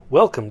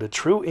Welcome to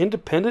True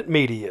Independent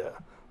Media,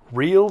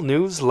 Real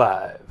News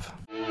Live.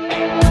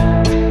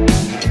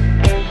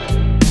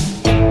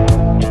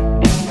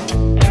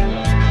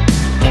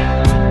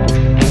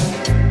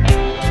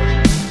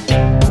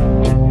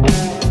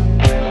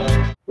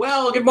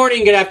 Well, good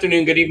morning, good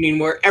afternoon, good evening,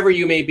 wherever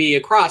you may be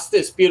across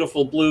this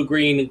beautiful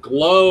blue-green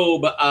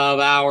globe of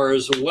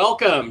ours.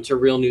 Welcome to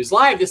Real News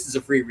Live. This is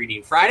a Free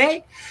Reading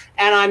Friday,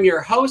 and I'm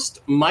your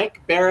host,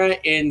 Mike Barra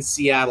in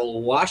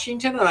Seattle,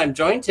 Washington, and I'm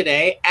joined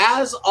today,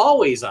 as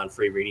always on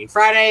Free Reading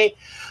Friday,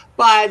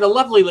 by the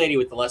lovely lady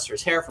with the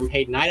lustrous hair from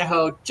Hayden,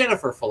 Idaho,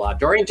 Jennifer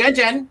Faladorian.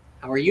 Jen,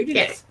 how are you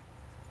today? Yes.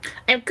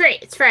 I'm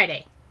great. It's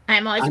Friday.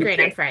 I'm always great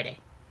on Friday.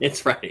 It's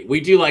Friday.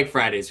 We do like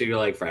Fridays.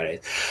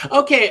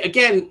 Okay,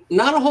 again,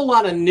 not a whole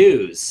lot of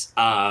news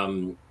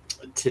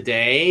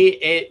today.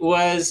 It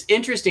was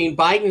interesting.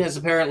 Biden has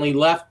apparently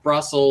left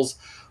Brussels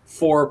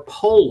for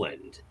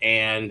Poland.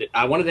 And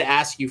I wanted to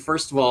ask you,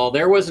 first of all,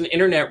 there was an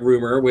internet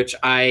rumor, which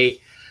I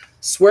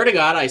swear to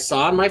God I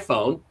saw on my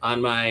phone,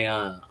 on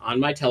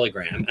my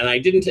Telegram, and I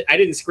didn't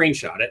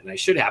screenshot it, and I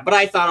should have, but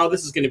I thought, oh,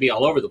 this is going to be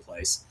all over the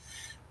place.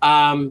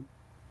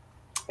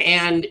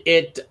 And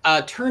it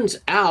turns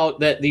out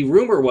that the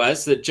rumor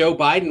was that Joe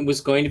Biden was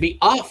going to be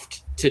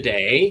offed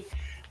today,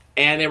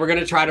 and they were going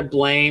to try to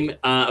blame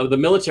the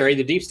military.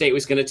 The deep state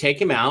was going to take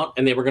him out,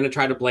 and they were going to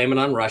try to blame it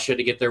on Russia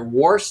to get their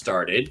war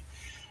started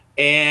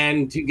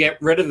and to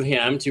get rid of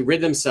him, to rid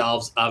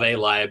themselves of a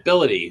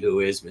liability, who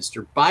is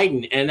Mr.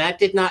 Biden. And that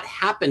did not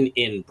happen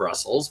in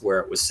Brussels, where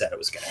it was said it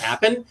was going to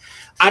happen.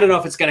 I don't know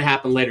if it's going to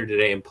happen later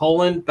today in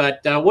Poland,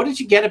 but what did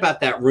you get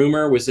about that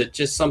rumor? Was it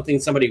just something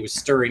somebody was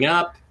stirring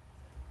up?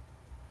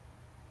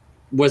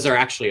 Was there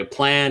actually a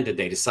plan? Did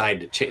they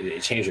decide to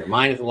change their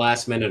mind at the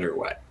last minute, or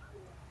what?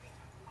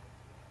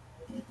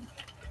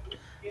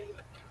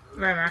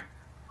 Rumor.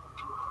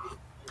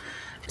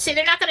 See,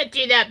 they're not going to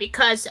do that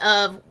because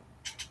of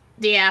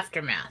the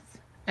aftermath.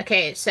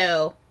 Okay,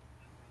 so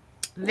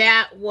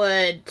that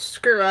would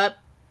screw up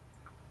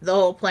the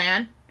whole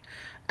plan.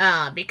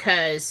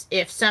 Because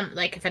if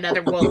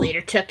another world leader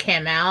took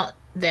him out,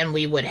 then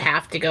we would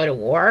have to go to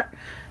war,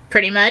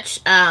 pretty much.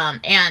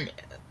 And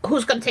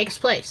who's going to take his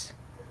place?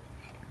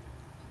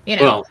 You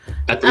know, well,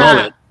 at the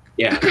moment,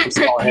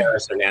 Kamala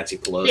Harris or Nancy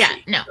Pelosi.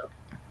 Yeah,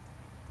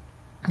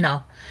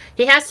 no.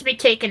 He has to be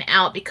taken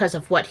out because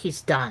of what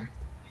he's done.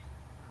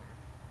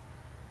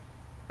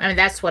 I mean,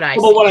 that's what I.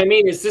 Well, what I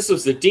mean is, this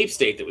was the deep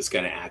state that was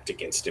going to act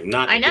against him,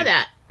 not. I know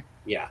that.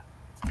 Yeah.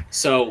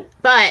 So.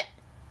 But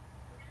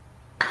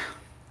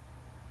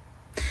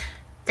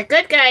the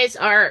good guys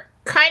are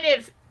kind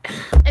of.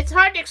 It's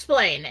hard to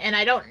explain, and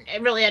I don't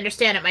really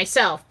understand it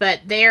myself, but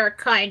they're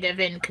kind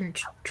of in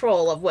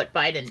control of what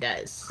Biden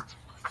does.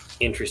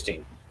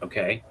 Interesting.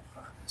 Okay.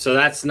 So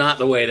that's not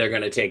the way they're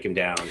going to take him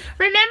down.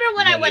 Remember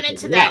when I went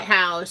into that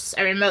house,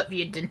 I remote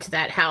viewed into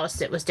that house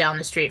that was down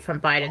the street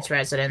from Biden's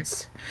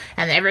residence,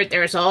 and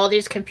there was all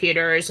these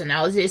computers and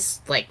all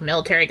these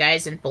military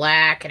guys in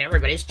black, and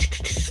everybody's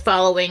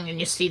following, and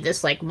you see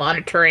this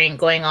monitoring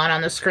going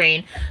on the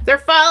screen. They're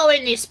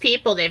following these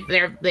people.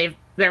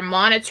 They're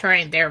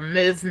monitoring their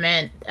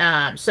movement.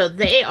 So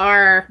they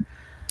are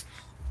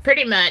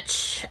pretty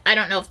much, I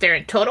don't know if they're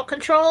in total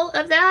control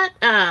of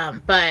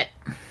that, but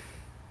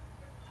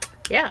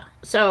yeah.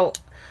 So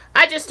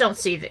I just don't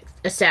see the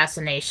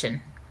assassination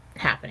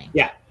happening.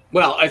 Yeah.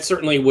 Well, it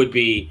certainly would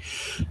be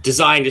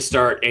designed to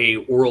start a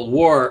world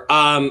war.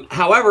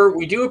 However,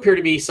 we do appear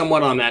to be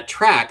somewhat on that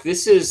track.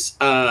 This is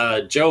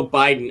Joe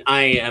Biden.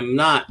 I am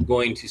not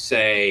going to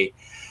say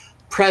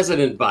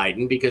President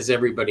Biden, because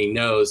everybody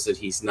knows that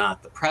he's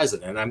not the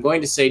president. I'm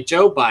going to say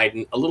Joe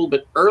Biden a little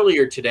bit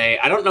earlier today.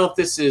 I don't know if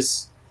this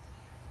is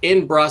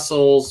in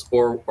Brussels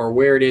or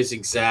where it is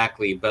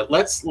exactly, but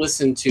let's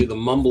listen to the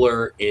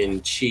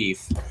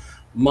mumbler-in-chief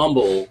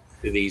mumble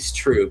to these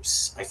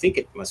troops. I think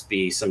it must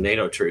be some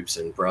NATO troops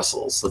in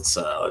Brussels.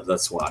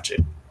 Let's watch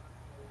it.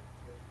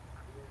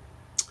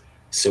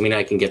 Assuming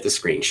I can get the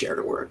screen share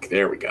to work.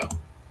 There we go.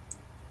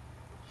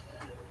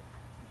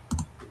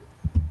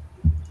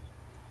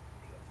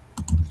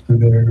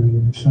 There,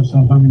 since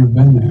sometime you've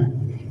been there,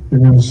 you're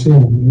going to see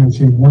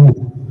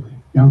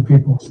women, young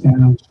people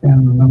stand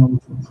in the middle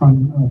of the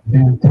front of the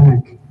damn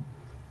tank,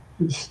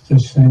 just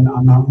saying,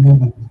 "I'm not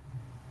leaving.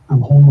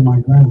 I'm holding my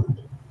ground."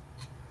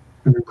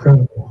 They're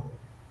incredible.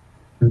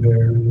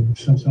 There,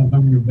 since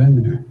sometime you've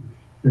been there,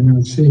 you're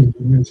going to see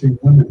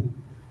women,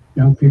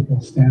 young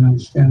people stand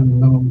in the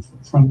middle of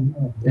the front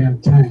of the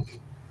damn tank,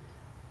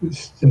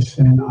 just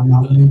saying, "I'm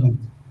not leaving.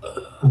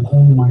 I'm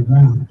holding my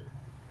ground."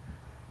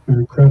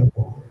 They're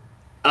incredible.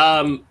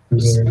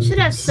 It should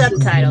have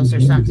subtitles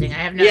or something. I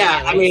have no idea.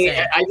 Yeah, I mean,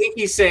 I think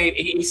he's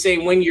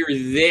saying when you're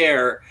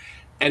there,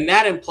 and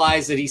that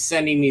implies that he's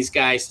sending these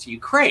guys to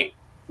Ukraine.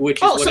 So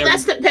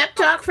that's the pep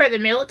talk for the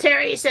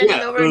military sending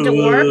over into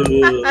war?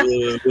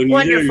 When you're Wonderful.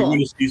 there, you're going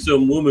to see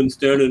some woman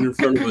standing in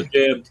front of a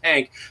damn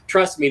tank.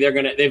 Trust me,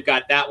 they've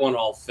got that one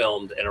all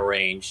filmed and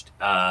arranged.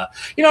 And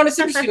it's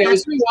interesting. I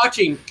was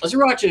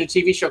rewatching a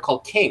TV show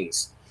called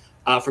Kings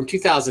from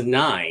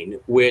 2009,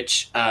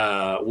 which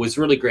was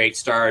really great.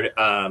 Starred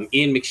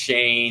Ian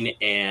McShane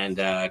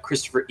and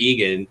Christopher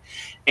Egan,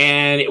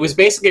 and it was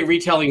basically a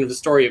retelling of the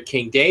story of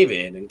King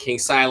David. And King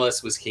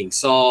Silas was King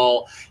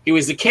Saul. He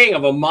was the king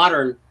of a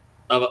modern,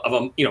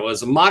 it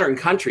was a modern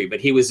country,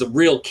 but he was a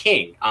real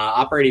king,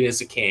 operating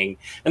as a king.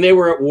 And they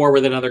were at war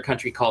with another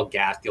country called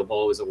Gath.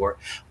 Gilboa was at war.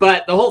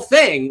 But the whole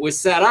thing was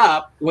set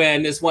up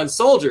when this one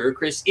soldier,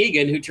 Chris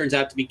Egan, who turns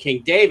out to be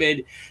King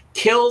David,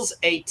 kills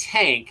a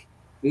tank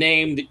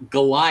named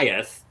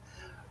Goliath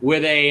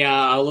with a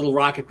little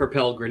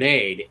rocket-propelled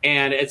grenade.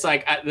 And it's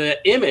like the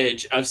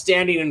image of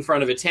standing in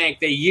front of a tank,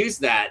 they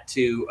used that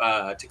to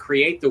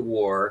create the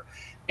war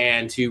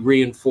and to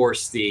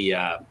reinforce the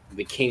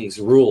king's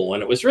rule.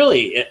 And it was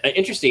really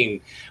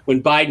interesting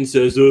when Biden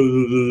says,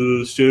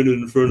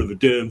 standing in front of a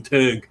damn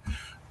tank.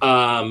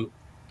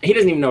 He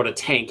doesn't even know what a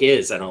tank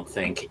is, I don't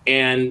think.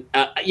 And,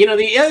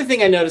 the other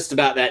thing I noticed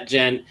about that,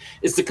 Jen,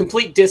 is the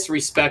complete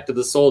disrespect of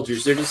the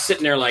soldiers. They're just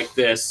sitting there like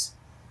this,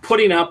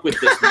 putting up with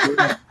this.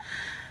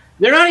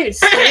 They're not even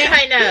standing.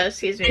 I know,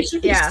 excuse me. They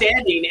should be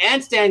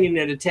standing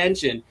at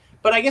attention.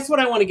 But I guess what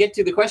I want to get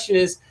to, the question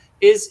is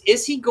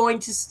he going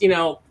to,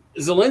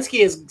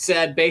 Zelensky has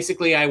said,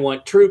 basically, I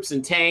want troops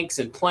and tanks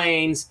and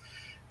planes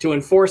to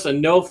enforce a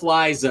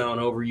no-fly zone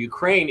over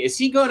Ukraine. Is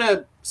he going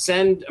to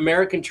send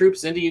American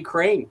troops into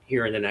Ukraine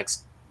here in the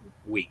next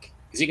week?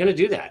 Is he going to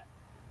do that?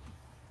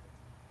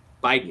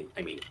 Biden,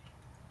 I mean,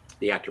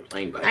 the actor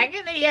playing Biden. I'm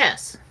going to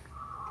yes.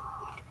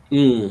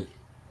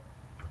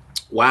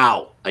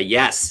 Wow, a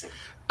yes.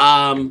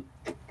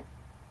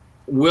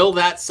 Will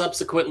that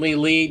subsequently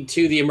lead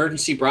to the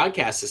emergency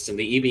broadcast system,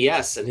 the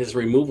EBS, and his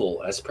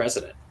removal as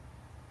president?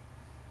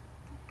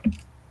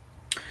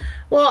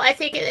 Well, I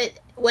think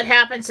what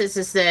happens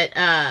is that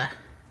I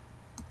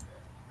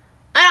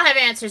don't have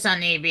answers on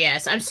the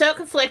EBS. I'm so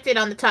conflicted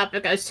on the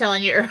topic I was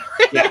telling you earlier.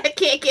 Yeah. I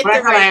can't get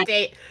the right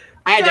date.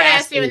 I had to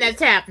ask you when that's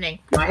happening.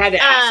 I had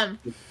to ask.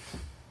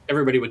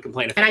 Everybody would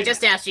complain. And I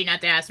just asked you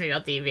not to ask me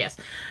about the EBS.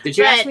 Did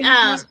you ask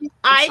me?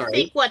 I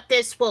think what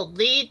this will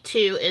lead to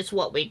is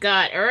what we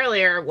got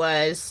earlier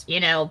was,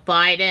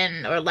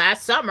 Biden, or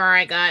last summer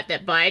I got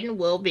that Biden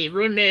will be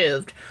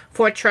removed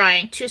for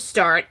trying to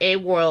start a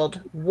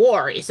world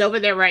war. He's over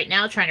there right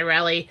now trying to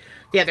rally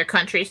the other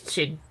countries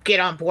to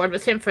get on board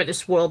with him for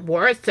this world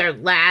war. It's their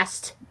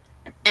last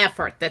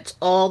effort. That's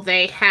all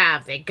they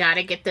have. They got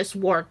to get this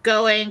war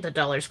going. The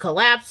dollar's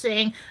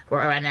collapsing. We're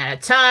running out of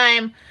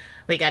time.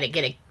 We got to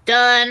get it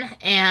done,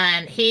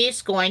 and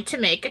he's going to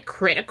make a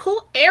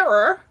critical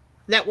error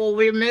that will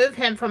remove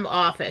him from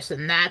office,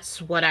 and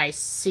that's what I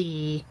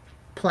see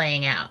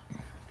playing out.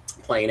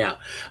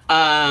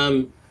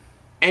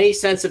 Any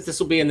sense if this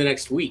will be in the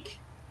next week?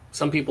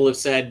 Some people have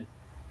said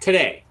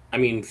today. I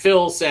mean,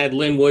 Phil said,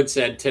 Lynn Wood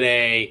said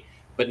today,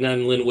 but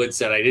none Lynn Wood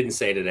said I didn't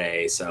say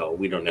today, so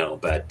we don't know.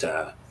 But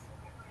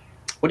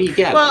what do you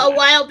get? Well, a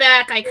while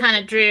back, I kind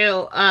of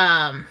drew,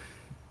 I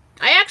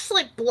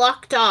actually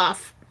blocked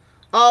off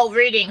all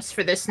readings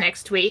for this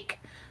next week.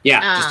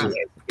 Yeah,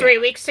 3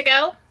 weeks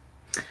ago,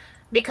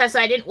 because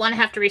I didn't want to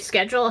have to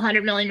reschedule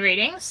 100 million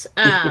readings.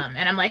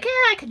 And I'm like,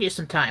 I could use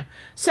some time.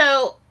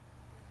 So,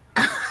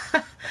 and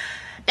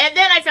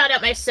then I found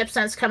out my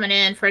stepson's coming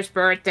in for his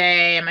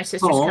birthday, and my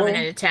sister's coming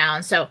into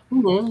town. So,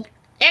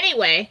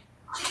 anyway,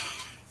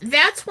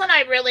 that's when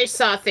I really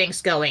saw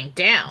things going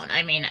down.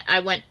 I mean, I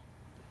went,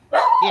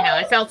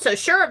 I felt so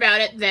sure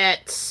about it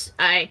that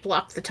I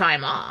blocked the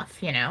time off,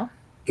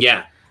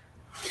 Yeah.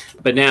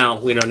 But now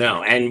we don't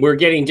know. And we're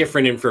getting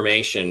different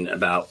information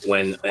about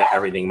when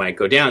everything might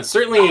go down.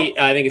 Certainly,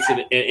 I think it's an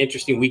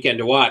interesting weekend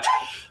to watch.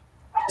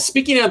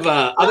 Speaking of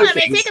other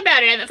things... think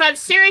about it. If I'm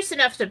serious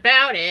enough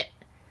about it,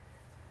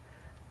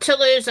 to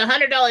lose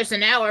 $100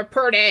 an hour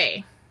per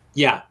day...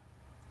 Yeah.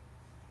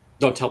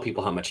 Don't tell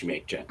people how much you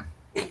make, Jen.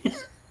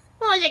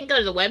 Well, you can go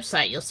to the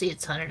website. You'll see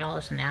it's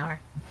 $100 an hour.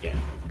 Yeah.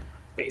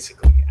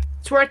 Basically, yeah.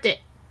 It's worth it.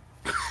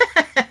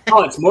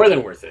 Oh, it's more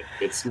than worth it.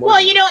 It's more.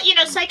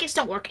 Well, psychics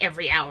don't work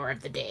every hour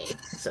of the day.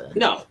 So.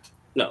 No,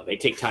 they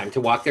take time to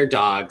walk their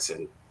dogs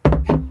and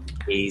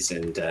puppies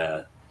and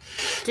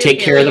take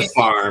care of the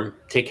farm.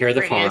 Take care of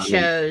the farm.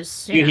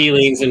 Shows, do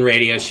healings and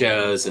radio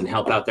shows and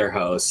help out their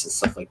hosts and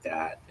stuff like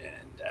that.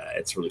 And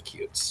it's really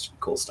cute. It's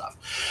cool stuff.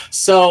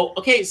 So,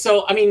 okay.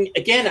 So, I mean,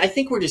 again, I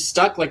think we're just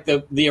stuck. Like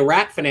the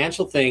Iraq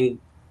financial thing,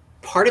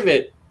 part of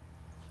it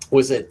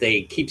was that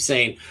they keep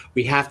saying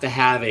we have to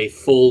have a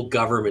full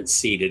government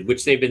seated,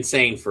 which they've been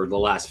saying for the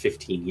last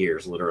 15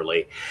 years,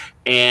 literally.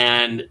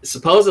 And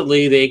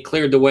supposedly they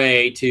cleared the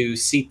way to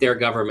seat their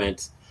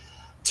government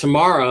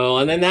tomorrow.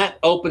 And then that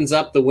opens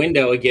up the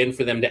window again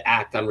for them to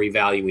act on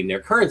revaluing their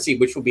currency,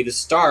 which will be the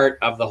start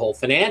of the whole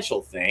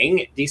financial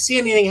thing. Do you see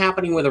anything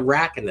happening with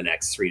Iraq in the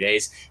next 3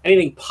 days?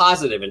 Anything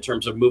positive in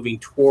terms of moving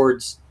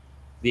towards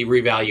the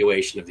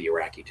revaluation of the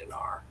Iraqi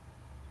dinar?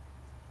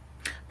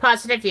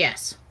 Positive,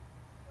 yes.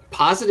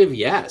 Positive,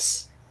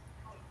 yes.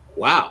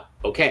 Wow.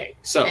 Okay.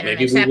 So I don't maybe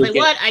know exactly we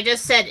will what I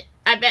just said.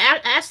 I've been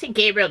asking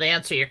Gabriel to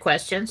answer your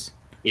questions.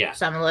 Yeah.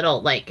 So I'm a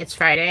little it's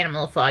Friday and I'm a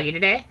little foggy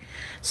today.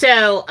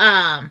 So,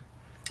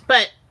 but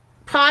but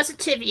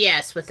positive,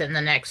 yes, within the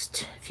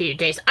next few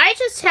days. I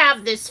just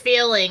have this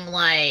feeling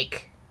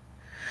like,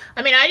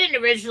 I mean, I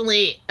didn't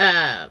originally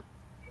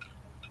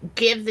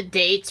give the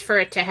dates for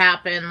it to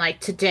happen like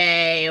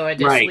today or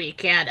this Right.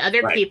 weekend.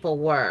 Other Right. people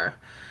were.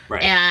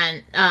 Right.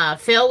 And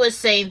Phil was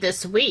saying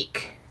this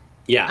week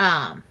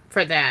Yeah.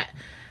 for that.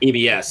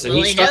 EBS. And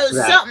Well, he he stuck to knows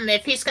that. something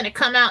if he's going to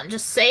come out and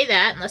just say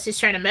that, unless he's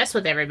trying to mess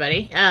with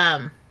everybody.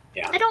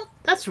 Yeah. I don't.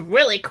 That's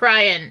really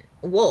crying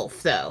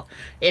wolf, though,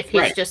 if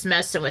he's Right. just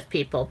messing with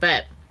people.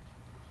 But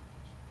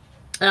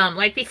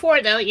like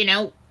before, though, you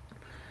know,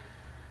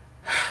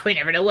 we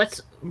never know what's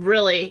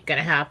really going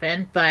to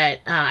happen.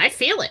 But I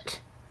feel it.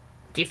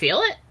 Do you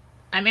feel it?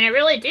 I mean, I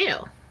really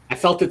do. I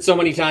felt it so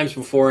many times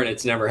before, and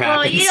it's never happened.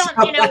 Well, you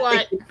don't. You know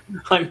what?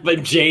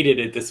 I'm jaded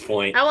at this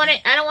point. I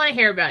don't want to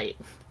hear about you.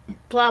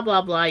 Blah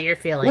blah blah. Your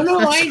feelings. No,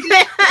 I'm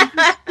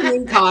just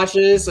being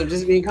cautious. I'm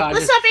just being cautious.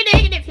 Let's not be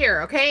negative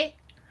here, okay?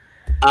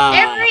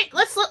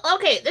 Let's look.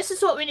 Okay, this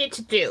is what we need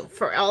to do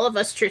for all of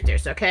us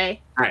truthers,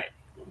 okay? All right.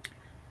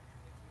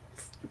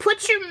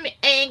 Put your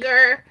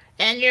anger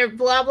and your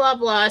blah blah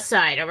blah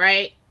aside, all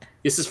right?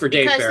 This is for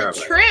Dave Because Barrow. the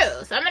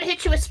truth, I'm going to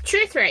hit you with some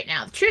truth right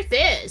now. The truth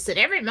is that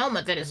every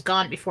moment that has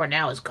gone before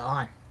now is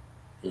gone.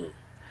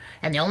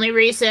 And the only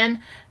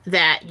reason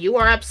that you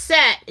are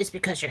upset is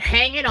because you're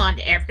hanging on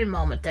to every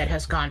moment that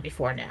has gone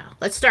before now.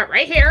 Let's start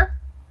right here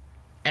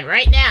and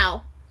right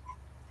now.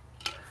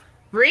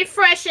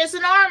 Refresh as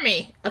an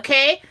army,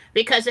 okay?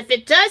 Because if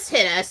it does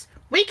hit us,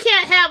 we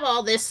can't have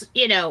all this,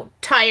 you know,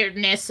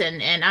 tiredness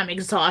and I'm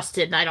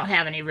exhausted and I don't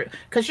have any...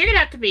 Because you're going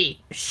to have to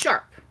be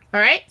sharp, all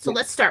right? So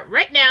let's start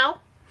right now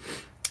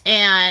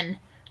and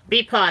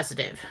be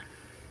positive.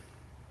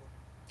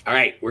 All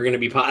right, we're going to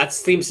be... That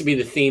seems to be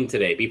the theme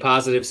today. Be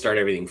positive, start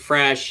everything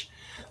fresh,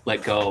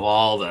 let go of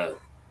all the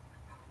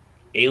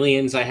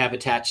aliens I have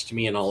attached to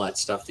me and all that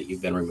stuff that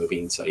you've been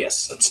removing. So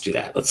yes, let's do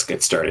that. Let's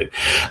get started.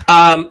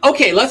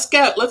 Okay, let's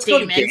go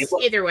to Gabe.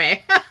 Either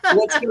way.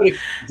 Let's go to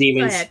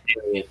demons,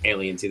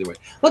 aliens, either way.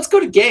 Let's go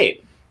to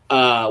Gabe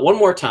one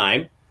more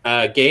time.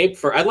 Gabe,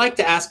 I'd like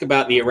to ask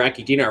about the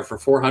Iraqi dinar for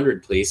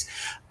 400, please.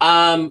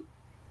 Am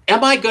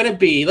I going to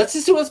be? Let's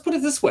put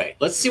it this way.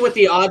 Let's see what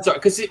the odds are,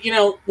 because you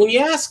know when you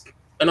ask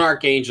an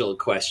archangel a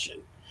question,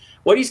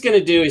 what he's going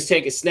to do is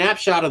take a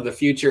snapshot of the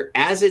future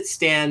as it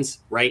stands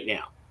right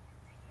now.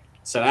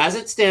 So as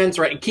it stands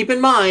right, keep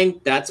in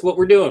mind that's what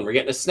we're doing. We're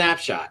getting a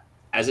snapshot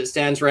as it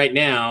stands right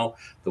now,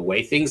 the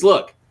way things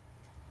look.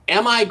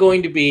 Am I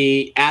going to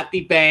be at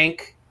the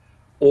bank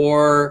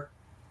or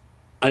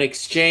an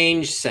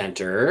exchange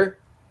center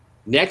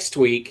next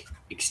week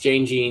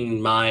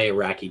exchanging my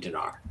Iraqi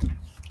dinar?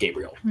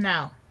 Gabriel.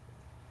 No.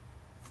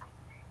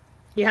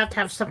 You have to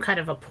have some kind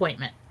of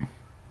appointment,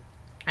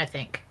 I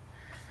think.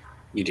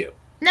 You do.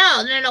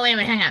 No, wait a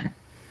minute, hang on.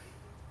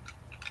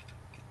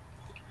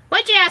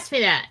 Why'd you ask me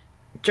that,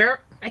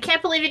 jerk? I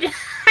can't believe you did.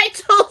 I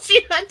told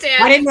you not to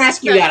ask. I didn't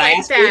ask you that. I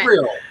asked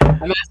Gabriel.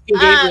 I'm asking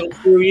Gabriel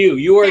through you.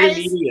 You are the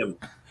medium.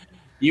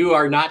 You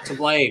are not to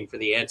blame for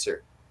the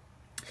answer.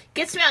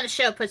 Gets me on the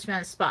show, puts me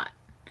on the spot.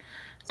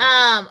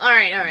 All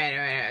right.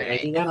 Did I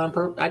do that on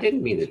purpose? I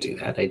didn't mean to do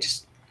that. I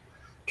just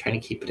trying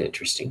to keep it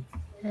interesting.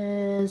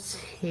 Is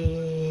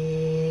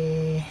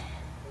he...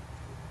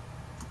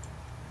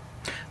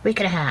 Week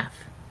and a half.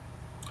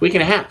 Week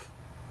and a half.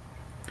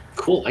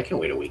 Cool. I can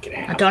wait a week and a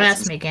half. Don't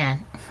ask me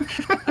again.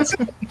 All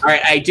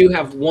right. I do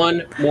have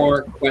one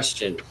more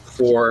question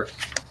for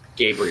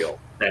Gabriel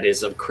that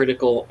is of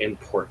critical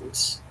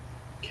importance.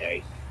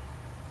 Okay.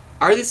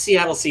 Are the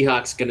Seattle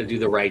Seahawks going to do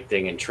the right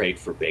thing and trade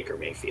for Baker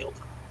Mayfield?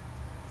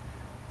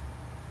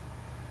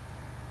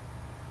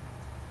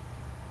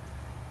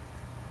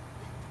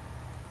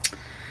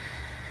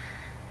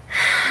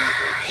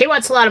 He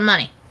wants a lot of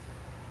money.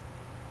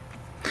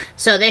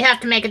 So they have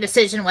to make a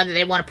decision whether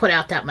they want to put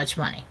out that much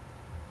money.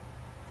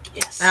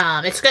 Yes.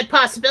 It's a good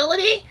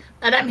possibility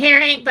that I'm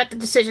hearing, but the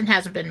decision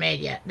hasn't been made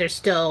yet. There's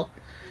still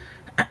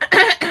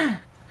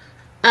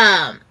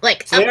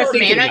like So upper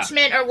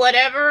management or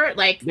whatever,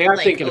 like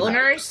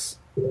owners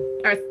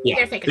are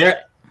they're thinking about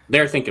it.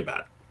 They're thinking about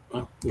it.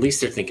 Well, at least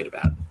they're thinking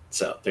about it.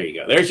 So there you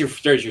go. There's your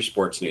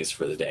sports news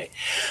for the day.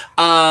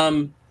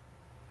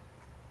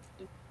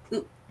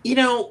 You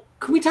know,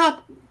 can we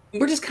talk?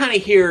 We're just kind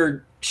of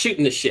here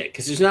shooting the shit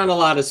because there's not a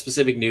lot of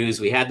specific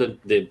news. We had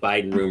the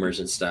Biden rumors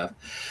and stuff.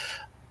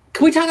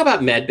 Can we talk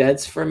about med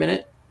beds for a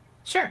minute?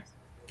 Sure.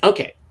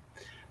 Okay.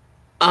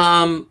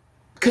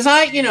 Because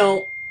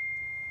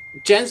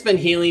Jen's been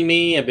healing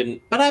me. I've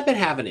been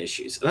having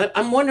issues. And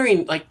I'm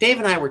wondering, like Dave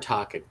and I were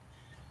talking,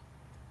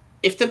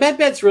 if the med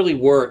beds really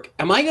work,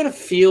 am I going to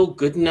feel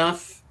good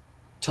enough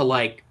to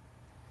like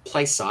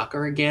play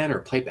soccer again or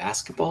play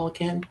basketball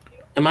again?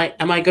 Am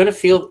I going to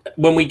feel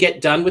when we get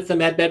done with the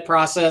med bed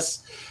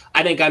process?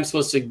 I think I'm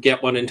supposed to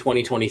get one in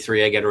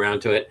 2023. I get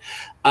around to it.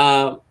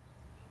 Am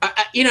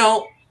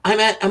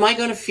I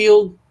going to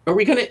feel? Are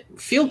we going to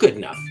feel good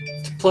enough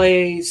to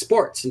play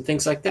sports and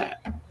things like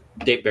that?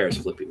 Dave Bear's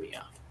flipping me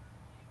off.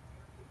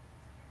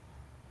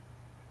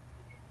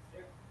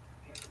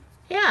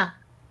 Yeah.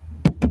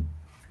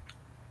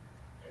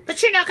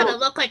 But you're not going to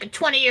look like a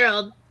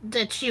 20-year-old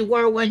that you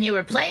were when you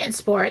were playing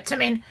sports. I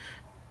mean,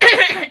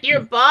 your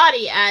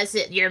body, as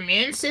your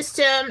immune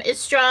system is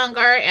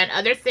stronger and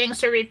other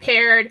things are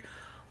repaired,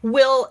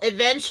 will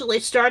eventually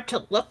start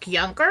to look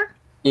younger.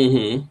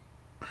 Mm-hmm.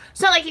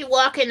 It's not like you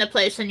walk in the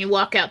place and you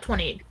walk out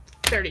 20,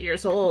 30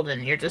 years old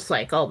and you're just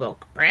like, oh, well,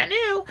 brand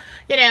new.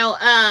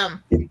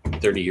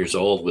 30 years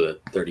old with a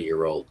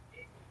 30-year-old.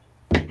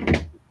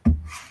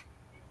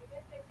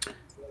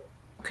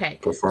 Okay.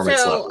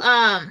 Performance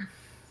level.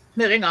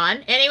 Moving on.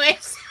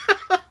 Anyways,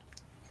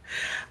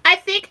 I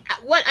think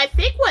what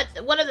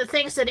one of the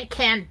things that it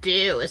can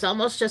do is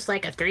almost just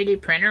like a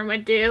 3D printer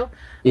would do,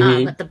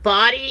 but the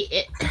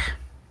body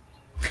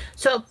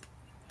so it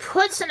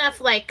puts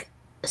enough like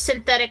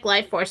synthetic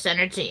life force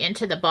energy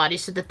into the body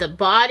so that the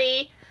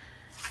body,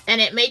 and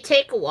it may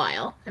take a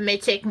while, it may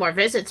take more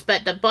visits,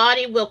 but the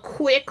body will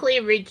quickly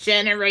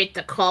regenerate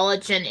the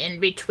collagen in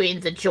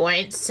between the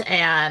joints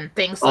and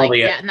things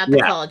that. Not the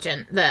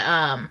collagen,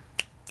 the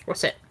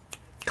what's it?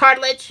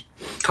 Cartilage,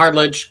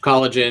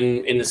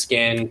 collagen in the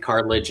skin,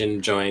 cartilage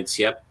in joints.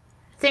 Yep.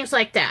 Things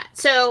like that.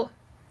 So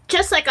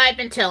just like I've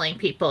been telling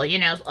people,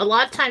 a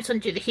lot of times when we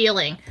do the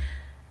healing,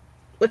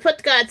 we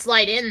put God's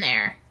light in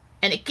there,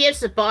 and it gives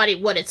the body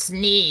what it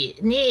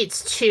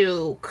needs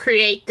to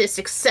create this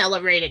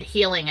accelerated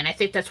healing. And I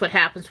think that's what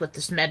happens with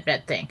this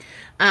MedBed thing.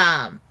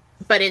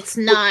 But it's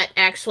not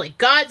actually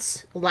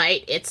God's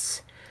light.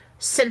 It's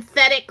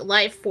synthetic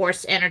life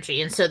force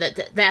energy. And so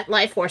that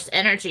life force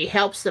energy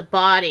helps the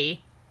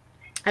body,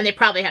 and they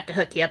probably have to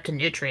hook you up to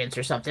nutrients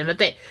or something,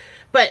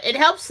 but it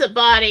helps the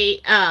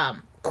body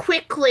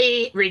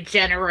quickly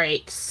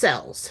regenerate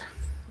cells.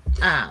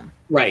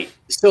 Right.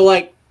 So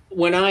like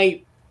when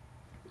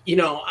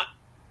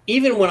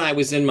even when I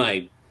was in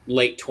my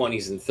late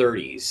 20s and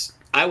 30s,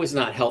 I was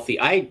not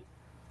healthy. I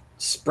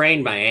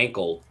sprained my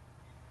ankle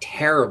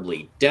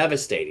terribly,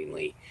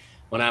 devastatingly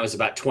when I was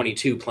about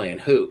 22 playing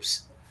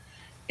hoops.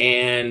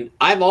 And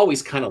I've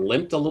always kind of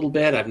limped a little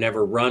bit. I've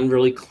never run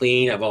really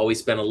clean. I've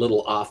always been a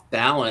little off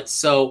balance.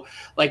 So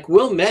like,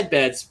 will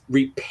MedBeds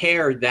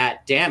repair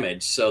that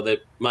damage so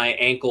that my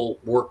ankle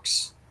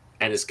works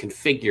and is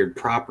configured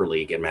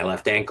properly again, my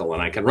left ankle,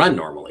 and I can run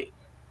normally?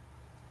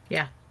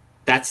 Yeah.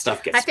 That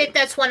stuff gets. I think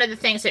that's one of the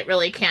things it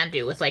really can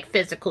do with like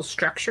physical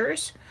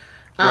structures.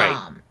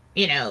 Right.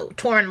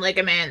 Torn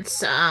ligaments,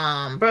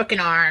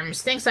 broken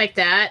arms, things like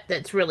that.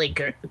 That's really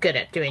good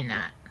at doing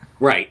that.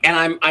 Right.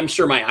 And I'm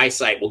sure my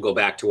eyesight will go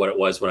back to what it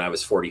was when I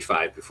was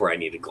 45 before I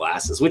needed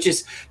glasses, which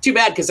is too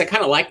bad because I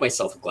kind of like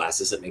myself with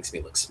glasses. It makes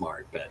me look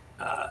smart, but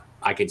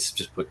I could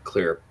just put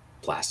clear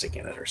plastic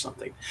in it or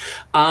something.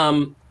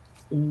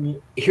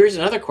 Here's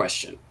another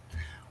question.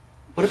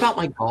 What about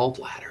my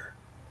gallbladder?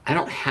 I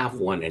don't have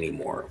one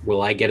anymore.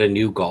 Will I get a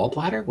new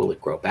gallbladder? Will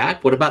it grow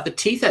back? What about the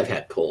teeth I've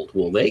had pulled?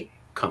 Will they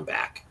come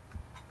back?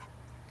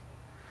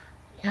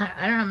 Yeah,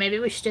 I don't know. Maybe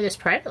we should do this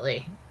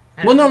privately.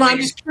 Well, no, I'm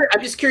just curious.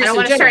 I don't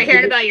want to start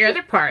hearing about your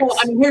other parts. Well,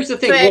 I mean, here's the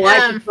thing.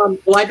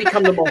 Will I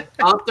become the most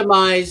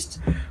optimized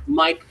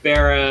Mike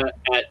Barra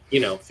at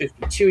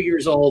 52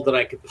 years old that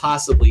I could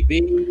possibly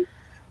be,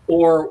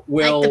 or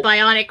will like the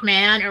Bionic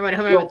Man or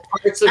whatever? Will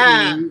parts of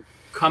me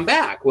come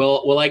back?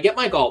 Will I get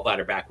my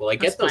gallbladder back? Will I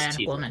get those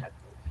teeth?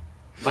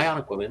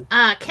 Bionic Woman.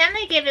 Can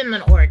they give him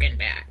an organ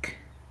back?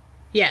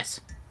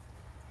 Yes.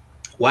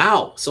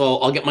 Wow. So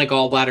I'll get my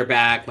gallbladder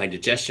back. My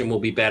digestion will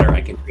be better.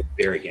 I can drink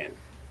beer again.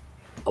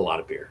 A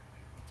lot of beer.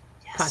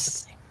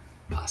 Yes.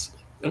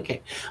 Possibly.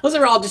 Okay. Those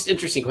are all just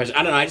interesting questions.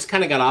 I don't know. I just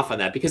kind of got off on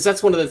that because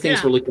that's one of the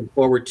things we're looking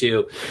forward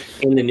to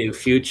in the new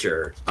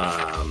future.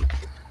 All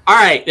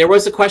right. There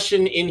was a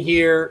question in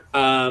here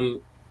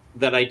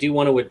that I do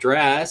want to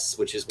address,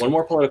 which is one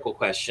more political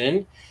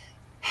question.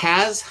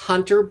 Has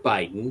Hunter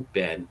Biden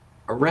been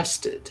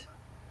arrested?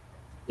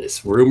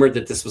 It's rumored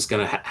that this was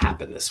going to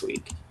happen this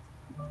week.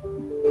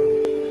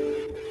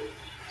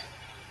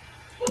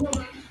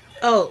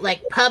 Oh,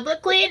 like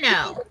publicly?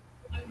 No.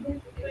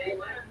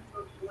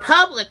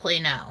 Publicly,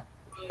 no.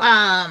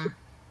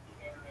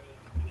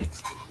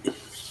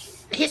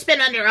 He's been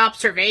under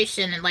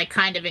observation and like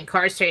kind of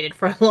incarcerated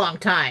for a long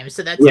time,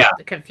 so that's like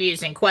the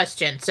confusing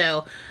question.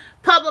 So,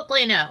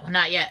 publicly, no,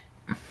 not yet.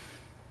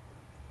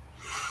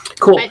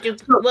 Cool.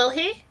 Will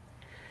he?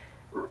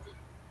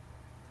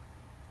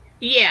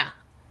 Yeah.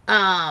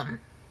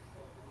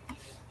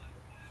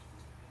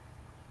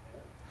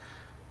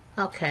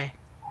 Okay.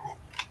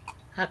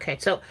 Okay,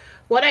 so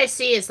what I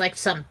see is like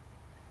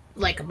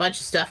a bunch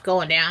of stuff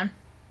going down.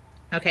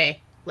 Okay,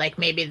 like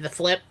maybe the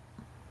flip.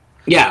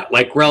 Yeah,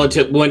 like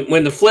relative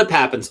when the flip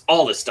happens,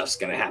 all this stuff's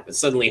going to happen.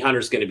 Suddenly,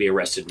 Hunter's going to be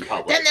arrested in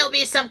public. Then there'll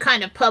be some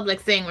kind of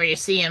public thing where you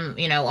see him,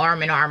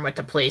 arm in arm with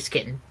the police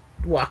getting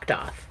walked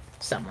off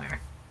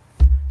somewhere.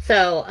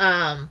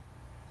 So,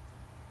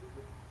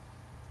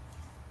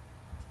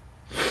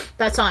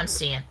 that's all I'm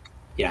seeing.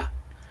 Yeah.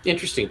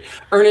 Interesting.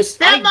 Ernest,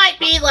 that might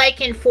be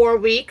like in 4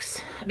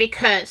 weeks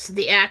because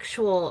the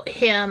actual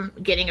him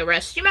getting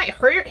arrested, you might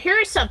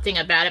hear something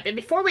about it, but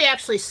before we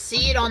actually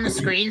see it on the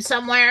screen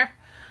somewhere,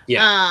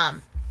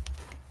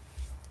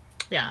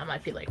 Yeah, it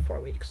might be like 4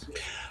 weeks.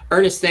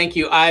 Ernest, thank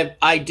you.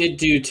 I did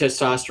do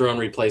testosterone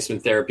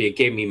replacement therapy. It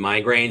gave me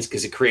migraines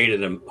because it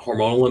created a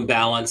hormonal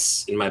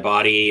imbalance in my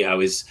body. I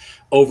was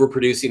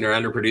overproducing or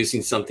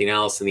underproducing something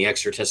else in the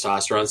extra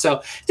testosterone. So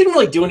it didn't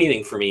really do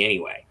anything for me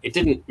anyway. It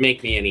didn't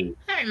make me any.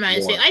 That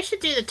reminds me, I should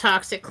do the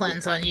toxic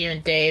cleanse on you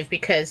and Dave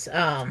because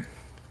Oh,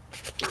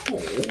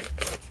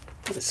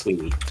 what a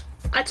sweetie.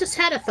 I just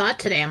had a thought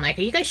today. I'm like,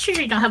 are you guys sure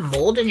you don't have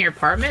mold in your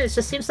apartment? It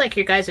just seems like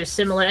you guys are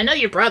similar. I know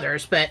you're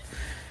brothers, but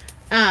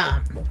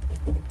I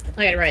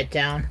gotta write it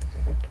down.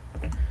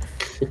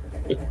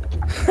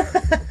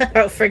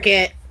 Don't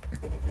forget.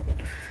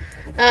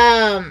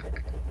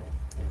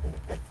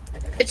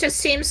 It just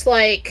seems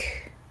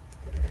like,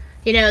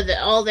 you know,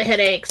 all the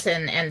headaches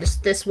and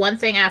this one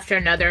thing after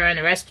another and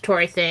the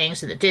respiratory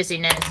things and the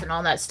dizziness and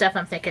all that stuff.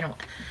 I'm thinking,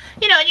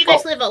 you know, you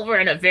guys live over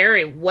in a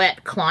very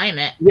wet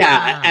climate.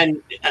 Yeah,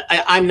 and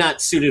I'm not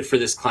suited for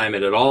this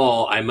climate at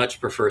all. I much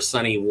prefer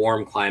sunny,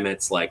 warm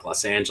climates like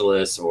Los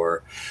Angeles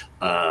or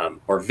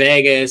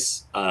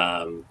Vegas.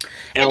 And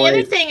the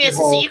other thing is,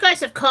 you guys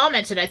have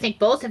commented, I think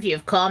both of you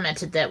have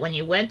commented that when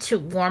you went to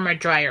warmer,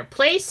 drier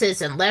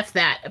places and left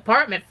that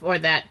apartment or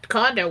that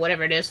condo,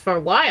 whatever it is, for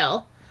a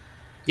while,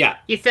 yeah,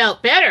 you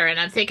felt better. And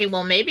I'm thinking,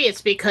 well, maybe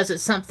it's because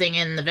it's something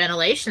in the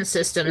ventilation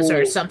systems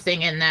or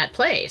something in that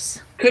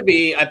place. Could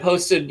be. I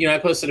posted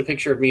a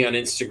picture of me on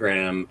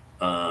Instagram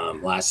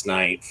last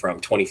night from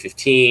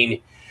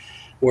 2015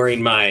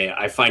 wearing my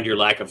I Find Your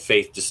Lack of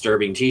Faith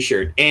Disturbing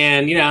t-shirt.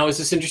 And, you know, it was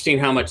just interesting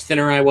how much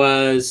thinner I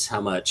was,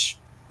 how much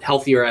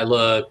healthier I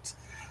looked.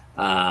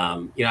 You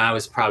know, I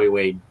was probably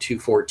weighed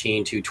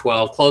 214,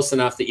 212, close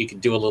enough that you could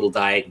do a little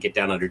diet and get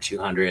down under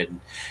 200. And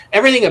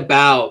everything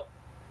about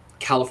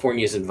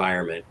California's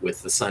environment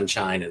with the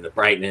sunshine and the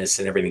brightness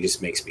and everything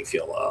just makes me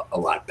feel a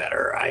lot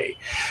better. I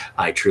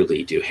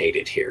truly do hate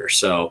it here.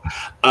 So,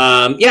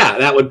 yeah,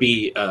 that would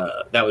be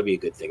a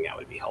good thing. That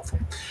would be helpful.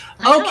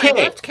 Okay.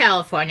 I loved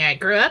California. I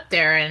grew up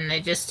there, and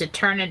it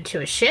turned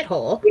into a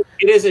shithole.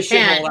 It is a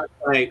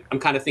shithole. I'm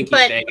kind of thinking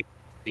Vegas.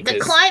 The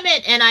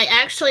climate, and I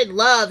actually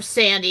love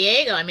San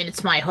Diego. I mean,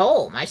 it's my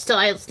home. I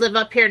live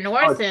up here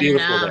north in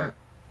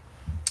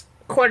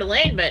Coeur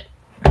d'Alene, but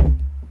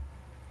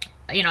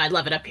you know, I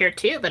love it up here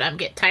too, but I'm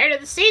getting tired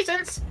of the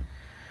seasons.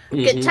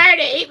 Getting tired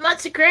of 8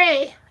 months of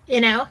gray,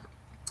 you know?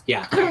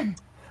 Yeah.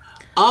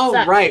 All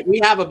right. We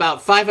have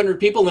about 500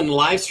 people in the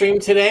live stream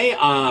today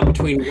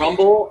between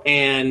Rumble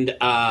and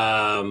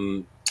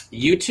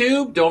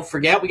YouTube. Don't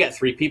forget, we got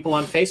 3 people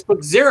on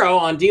Facebook, 0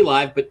 on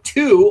DLive, but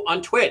 2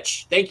 on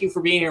Twitch. Thank you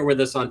for being here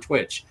with us on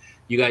Twitch.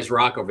 You guys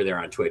rock over there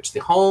on Twitch. The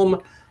home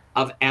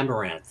of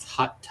Amaranth,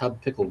 Hot Tub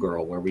Pickle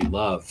Girl, where we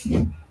love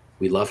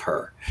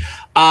her.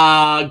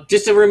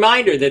 Just a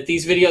reminder that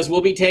these videos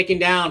will be taken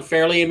down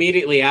fairly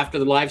immediately after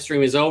the live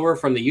stream is over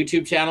from the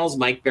YouTube channels,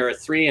 Mike Barrett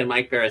 3 and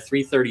Mike Barrett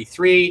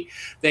 333.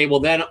 They will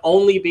then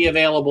only be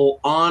available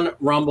on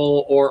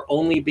Rumble or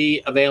only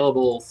be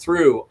available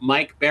through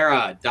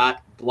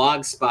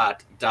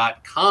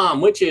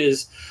mikebarra.blogspot.com, which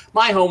is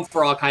my home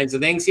for all kinds of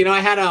things. You know,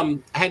 I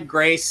had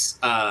Grace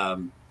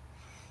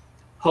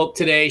Hope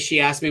today. She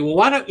asked me, well,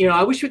 why don't, you know,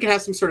 I wish we could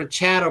have some sort of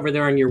chat over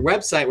there on your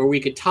website where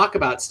we could talk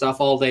about stuff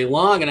all day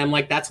long. And I'm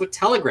like, that's what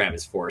Telegram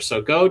is for.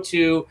 So go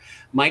to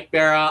Mike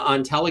Barra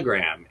on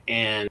Telegram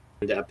and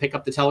pick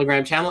up the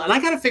Telegram channel. And I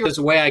got to figure there's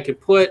a way I could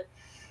put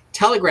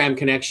Telegram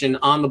connection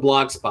on the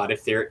Blogspot.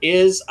 If there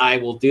is, I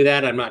will do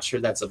that. I'm not sure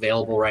that's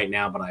available right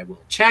now, but I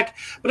will check.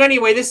 But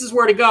anyway, this is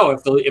where to go.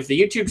 If the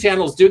YouTube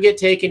channels do get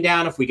taken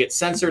down, if we get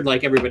censored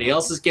like everybody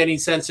else is getting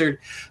censored,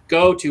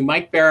 go to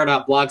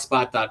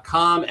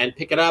mikebarra.blogspot.com and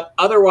pick it up.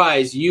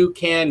 Otherwise, you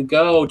can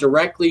go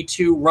directly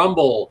to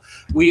Rumble.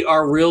 We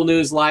are Real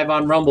News Live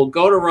on Rumble.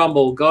 Go to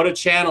Rumble, go to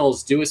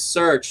channels, do a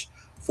search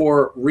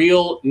for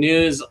Real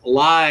News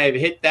Live.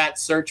 Hit that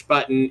search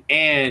button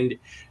and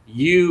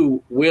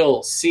you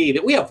will see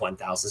that we have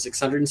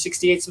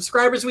 1,668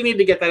 subscribers. We need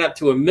to get that up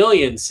to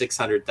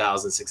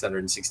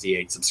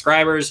 1,600,668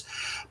 subscribers.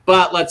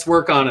 But let's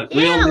work on it.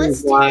 Yeah, Real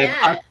News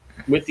Live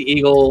with the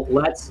Eagle.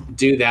 Let's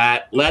do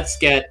that. Let's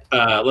get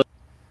all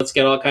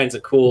kinds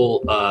of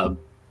cool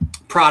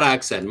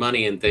products and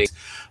money and things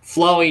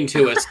flowing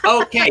to us.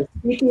 Okay,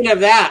 speaking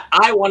of that,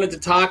 I wanted to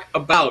talk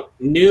about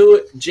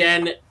New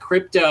Gen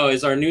Crypto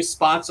is our new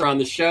sponsor on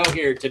the show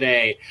here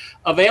today.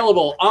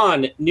 Available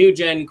on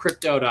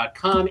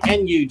newgencrypto.com,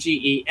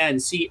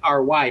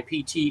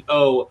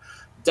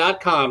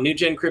 NUGENCRYPTO.com,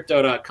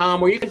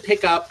 newgencrypto.com, where you can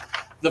pick up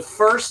the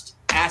first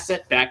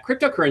asset-backed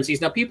cryptocurrencies.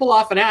 Now, people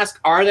often ask,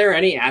 are there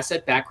any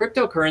asset-backed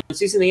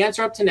cryptocurrencies? And the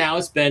answer up to now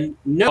has been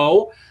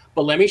no.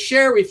 But let me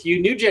share with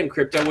you New Gen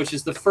Crypto, which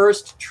is the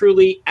first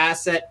truly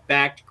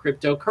asset-backed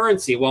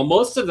cryptocurrency. While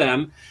most of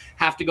them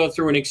have to go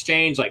through an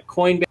exchange like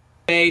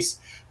Coinbase,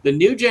 the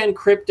New Gen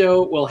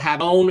Crypto will have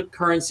its own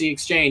currency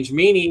exchange,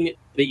 meaning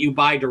that you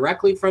buy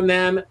directly from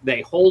them,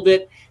 they hold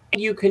it,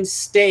 and you can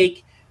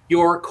stake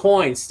your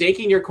coins.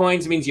 Staking your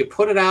coins means you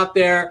put it out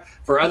there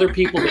for other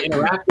people to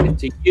interact with,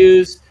 to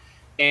use,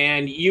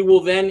 and you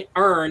will then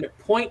earn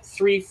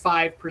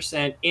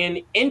 0.35%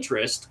 in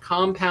interest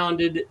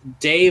compounded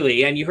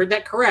daily. And you heard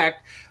that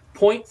correct.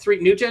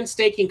 New Gen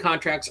staking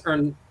contracts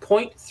earn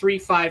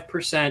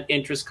 0.35%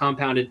 interest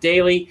compounded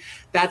daily.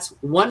 That's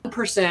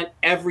 1%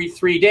 every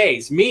 3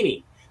 days,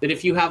 meaning that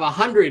if you have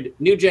 100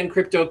 New Gen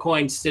crypto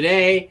coins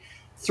today,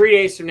 3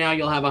 days from now,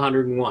 you'll have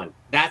 101.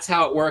 That's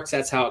how it works.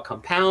 That's how it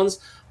compounds.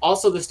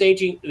 Also, the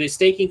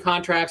staking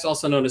contracts,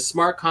 also known as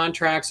smart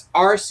contracts,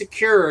 are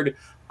secured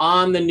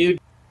on the New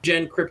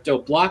Gen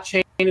crypto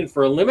blockchain. And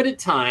for a limited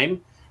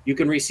time, you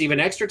can receive an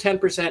extra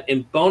 10%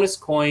 in bonus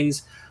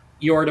coins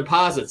your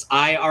deposits.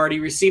 I already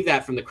received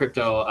that from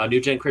the New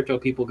Gen crypto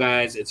people,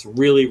 guys. It's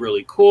really,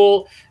 really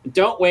cool.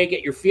 Don't wait.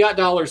 Get your fiat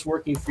dollars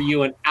working for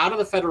you and out of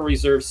the Federal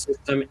Reserve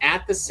System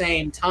at the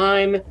same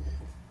time.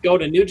 Go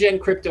to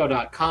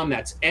newgencrypto.com.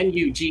 That's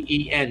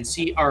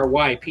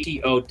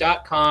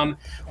NUGENCRYPTO.com.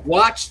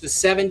 Watch the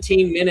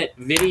 17-minute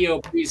video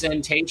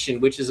presentation,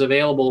 which is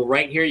available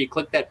right here. You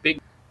click that big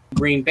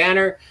green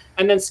banner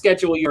and then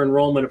schedule your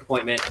enrollment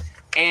appointment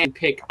and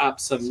pick up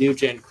some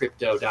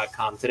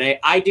newgencrypto.com today.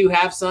 I do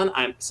have some.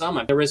 I'm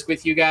going to risk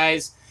with you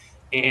guys,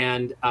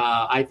 and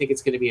I think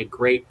it's going to be a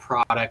great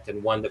product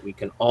and one that we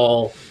can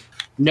all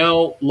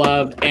know,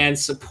 love, and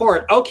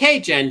support. Okay,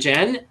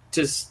 Jen,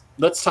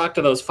 let's talk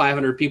to those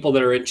 500 people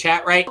that are in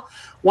chat right now.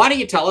 Why don't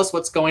you tell us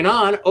what's going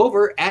on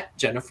over at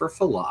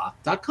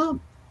jenniferfallah.com?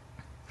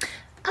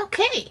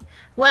 Okay.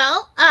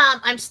 Well,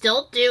 I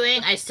still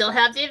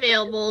have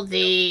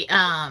the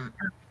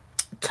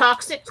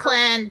Toxic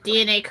Cleanse,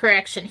 DNA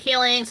correction,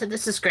 healing. So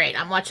this is great.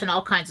 I'm watching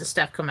all kinds of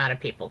stuff come out of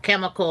people.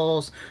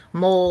 Chemicals,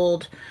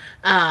 mold,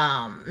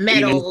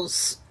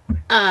 metals,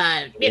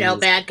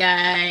 bad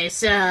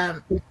guys.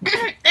 And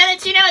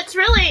it's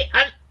really,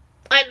 I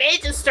may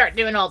just start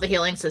doing all the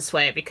healings this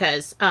way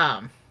because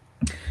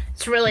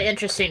it's really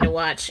interesting to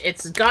watch.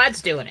 It's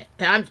God's doing it.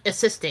 I'm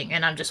assisting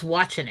and I'm just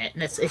watching it.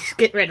 And it's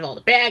getting rid of all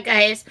the bad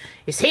guys.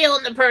 He's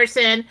healing the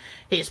person.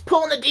 He's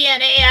pulling the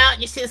DNA out.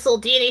 And you see this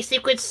little DNA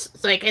sequence,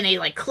 and he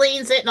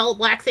cleans it and all the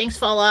black things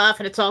fall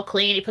off and it's all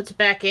clean. He puts it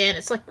back in.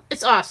 It's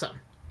awesome.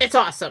 It's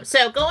awesome.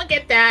 So go and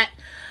get that.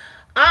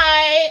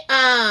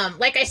 I,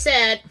 like I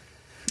said,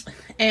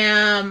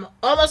 am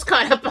almost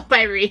caught up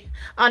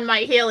on my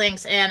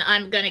healings, and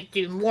I'm going to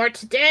do more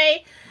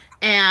today.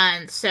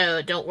 And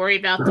so don't worry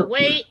about the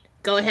wait.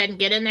 Go ahead and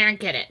get in there and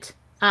get it.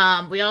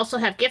 We also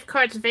have gift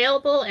cards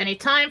available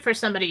anytime for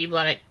somebody you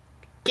want to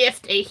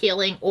gift a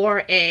healing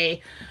or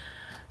a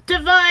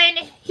divine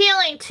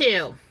healing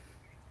to.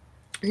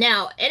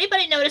 Now,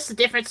 anybody notice the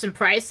difference in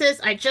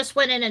prices? I just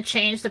went in and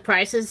changed the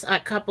prices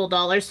a couple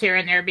dollars here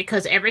and there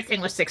because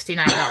everything was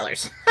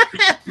 $69.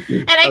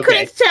 And I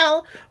couldn't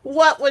tell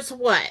what was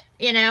what,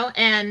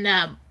 and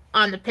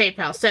on the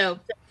PayPal. So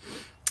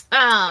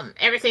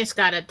everything's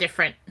got a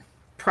different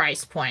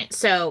price point.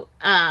 So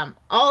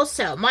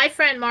also, my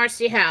friend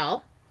Marcy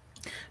Howell,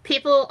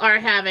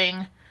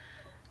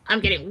 I'm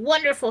getting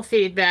wonderful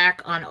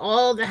feedback on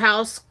all the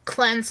house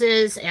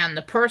cleanses and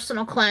the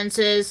personal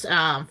cleanses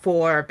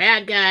for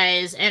bad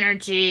guys,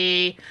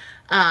 energy,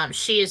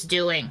 she is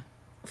doing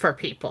for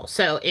people.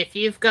 So if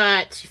you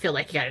feel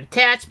like you got an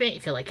attachment,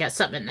 you feel like you got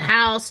something in the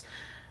house,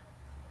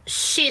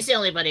 she's the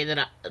only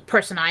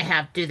person I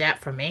have do that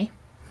for me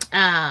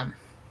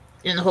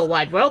in the whole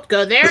wide world.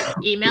 Go there,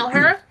 email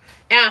her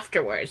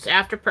afterwards,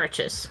 after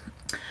purchase.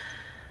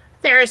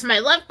 There is my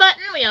love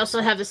button. We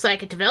also have the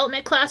psychic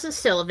development classes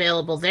still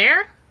available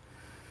there.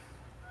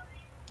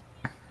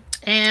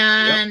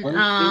 And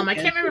I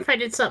can't remember if I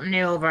did something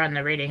new over on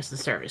the readings and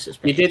services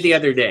page. You did the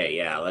other day.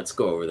 Yeah, let's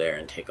go over there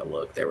and take a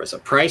look. There was a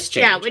price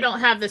change. Yeah, we don't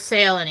have the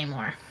sale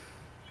anymore.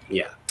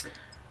 Yeah.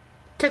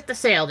 Took the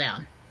sale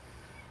down.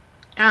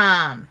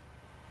 Yeah,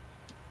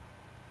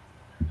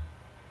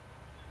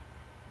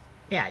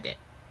 I did.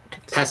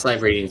 Past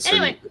live readings.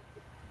 Anyway.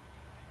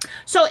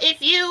 So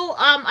if you,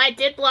 I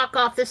did block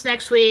off this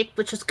next week,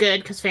 which is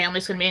good because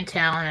family's going to be in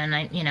town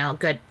and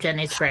good, Jen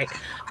needs a break.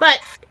 But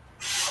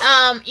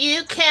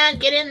you can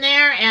get in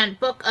there and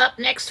book up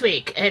next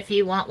week. If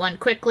you want one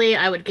quickly,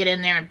 I would get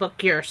in there and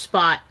book your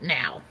spot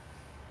now.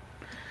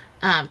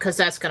 Because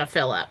that's going to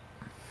fill up.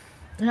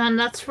 And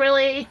that's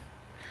really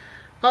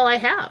all I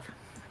have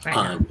right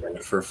now. On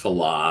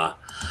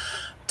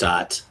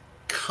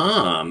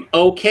JenniferFallah.com.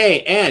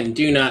 Okay, and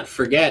do not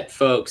forget,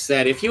 folks,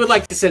 that if you would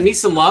like to send me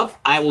some love,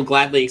 I will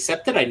gladly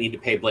accept it. I need to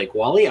pay Blake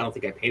Wally. I don't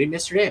think I paid him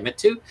yesterday. I meant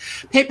to.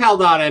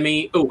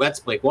 PayPal.me. Oh, that's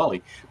Blake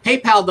Wally.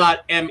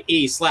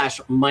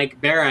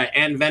 PayPal.me/Mike Barra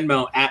and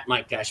Venmo at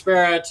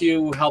Mike-Barra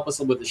to help us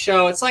with the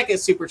show. It's like a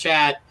super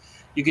chat.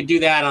 You could do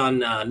that on,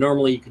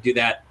 normally you could do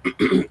that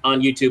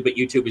on YouTube, but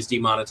YouTube is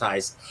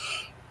demonetized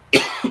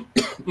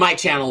my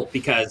channel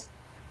because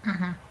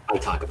I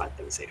talk about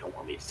things they don't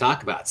want me to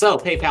talk about. So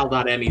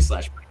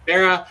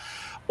paypal.me/Mike-Barra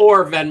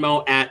or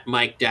Venmo at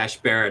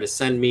Mike-Barra to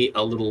send me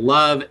a little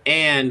love.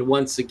 And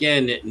once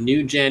again,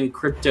 New Gen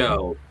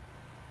Crypto,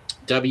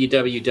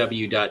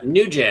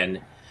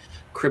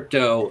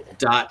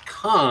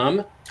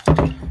 www.newgencrypto.com.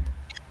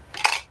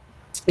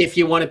 if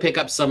you want to pick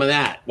up some of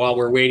that while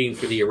we're waiting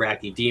for the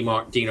Iraqi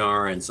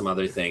dinar and some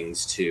other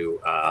things to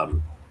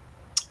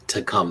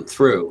come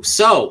through.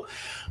 So,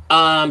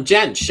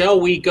 Jen,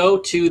 shall we go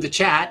to the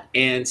chat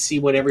and see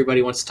what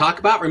everybody wants to talk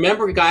about?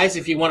 Remember, guys,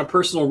 if you want a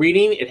personal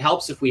reading, it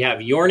helps if we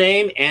have your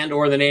name and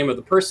or the name of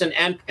the person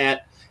and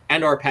pet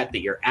and or pet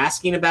that you're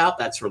asking about.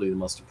 That's really the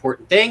most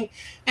important thing.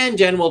 And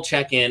Jen will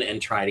check in and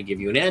try to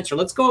give you an answer.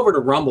 Let's go over to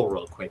Rumble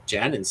real quick,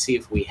 Jen, and see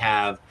if we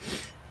have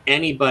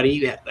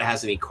anybody that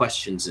has any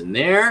questions in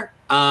there.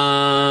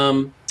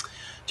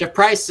 Jeff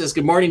Price says,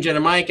 good morning, Jen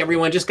and Mike.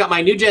 Everyone, just got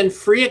my NewGen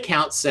free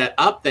account set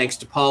up thanks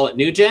to Paul at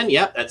NewGen.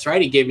 Yep, that's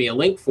right. He gave me a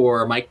link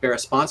for Mike Barra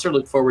sponsor.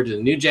 Look forward to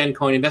the NewGen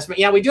coin investment.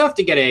 Yeah, we do have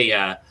to get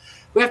a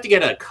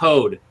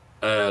code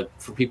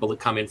for people to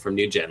come in from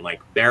NewGen,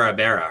 like Barra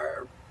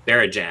or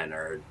Barragen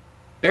or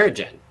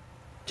Barragen.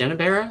 Jen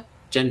Barra?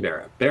 Jen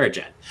Barra.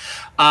 Barragen.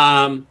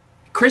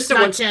 Krista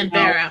Not wants Jen to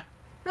know, Barra.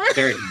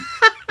 Barragen.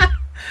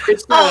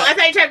 Krista, Oh, I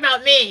thought you were talking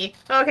about me.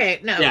 Okay,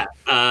 no. yeah.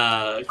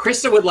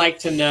 Krista would like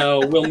to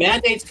know, will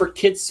mandates for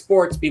kids'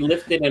 sports be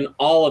lifted in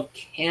all of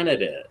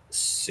Canada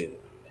soon?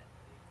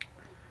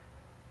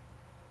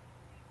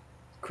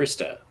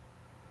 Krista.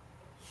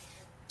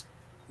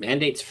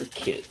 Mandates for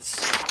kids.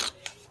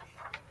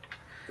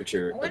 Which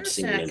are When is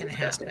obscene that and going to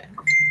disgusting. happen?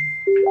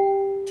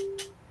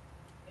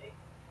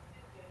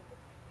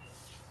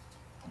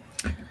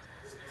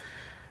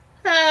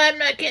 I'm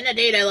not getting a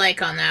date I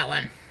like on that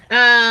one.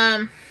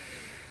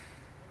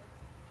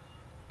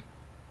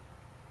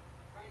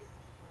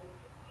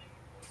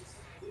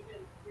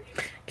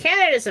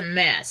 Canada's a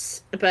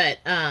mess, but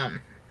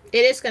it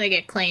is going to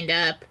get cleaned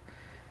up.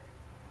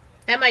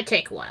 That might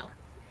take a while.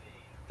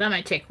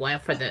 Might take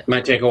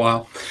a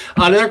while.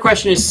 Another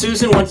question is,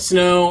 Susan wants to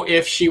know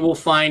if she will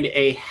find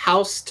a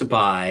house to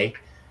buy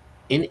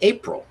in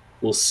April.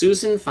 Will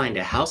Susan find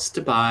a house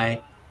to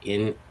buy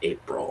in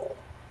April?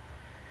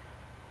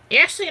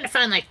 You're actually going to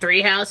find like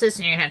 3 houses,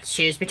 and you're going to have to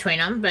choose between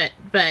them, but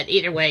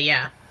either way,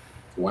 yeah.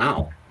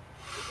 Wow.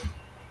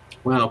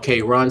 Wow,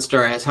 okay, Ron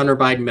Star, has Hunter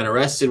Biden been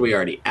arrested? We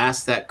already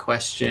asked that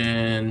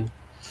question.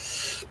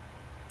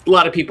 A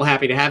lot of people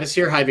happy to have us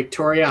here. Hi,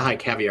 Victoria. Hi,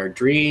 Caviar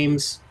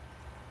Dreams.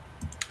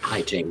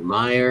 Hi, Jane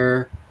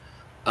Meyer.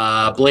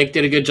 Blake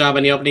did a good job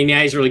on the opening.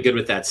 Yeah, he's really good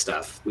with that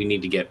stuff. We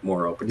need to get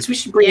more openings. We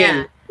should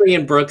bring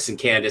in Brooks and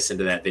Candace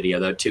into that video,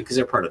 though, too, because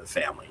they're part of the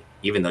family,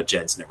 even though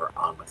Jen's never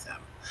on with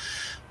them.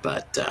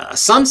 But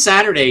some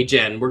Saturday,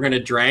 Jen, we're going to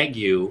drag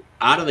you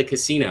out of the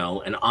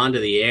casino and onto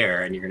the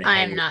air, and you're going to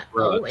hang I'm not with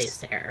Brooks. always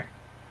there.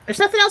 There's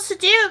nothing else to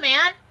do,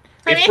 man.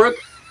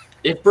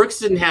 If Brooks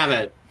didn't have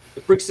a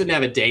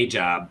day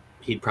job,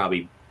 he'd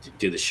probably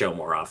do the show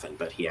more often,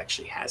 but he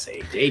actually has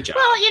a day job.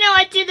 Well,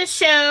 I do the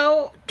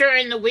show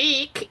during the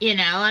week,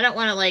 I don't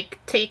want to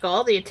take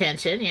all the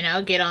attention,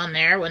 get on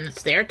there when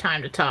it's their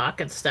time to talk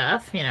and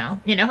stuff, you know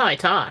how I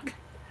talk.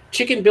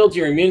 Chicken builds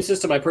your immune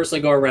system. I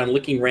personally go around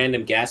licking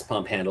random gas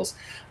pump handles.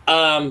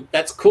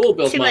 That's cool,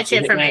 Bill. Too much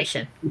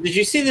information. Did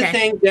you see the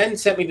thing? Jen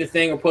sent me the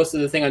thing or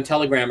posted the thing on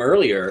Telegram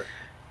earlier,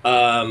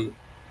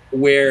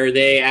 where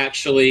they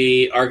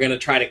actually are going to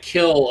try to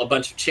kill a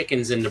bunch of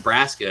chickens in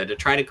Nebraska to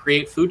try to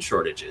create food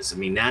shortages. I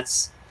mean,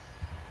 that's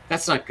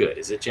not good,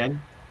 is it,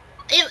 Jen?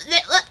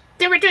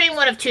 They were doing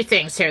one of two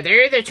things here.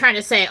 They're either trying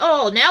to say,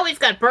 oh, now we've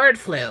got bird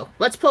flu.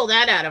 Let's pull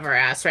that out of our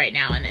ass right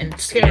now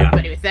and scare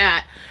everybody with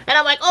that. And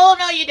I'm like, oh,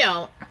 no, you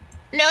don't.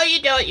 No,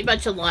 you don't, you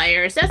bunch of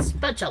liars. That's a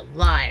bunch of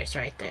lies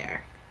right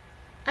there.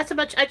 That's a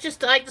bunch. I just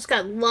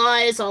got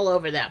lies all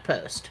over that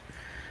post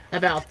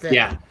about the.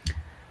 Yeah.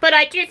 But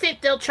I do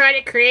think they'll try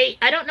to create.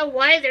 I don't know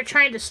why they're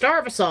trying to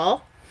starve us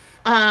all.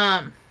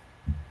 But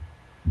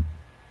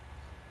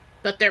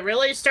they're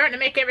really starting to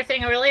make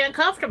everything really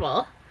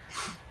uncomfortable.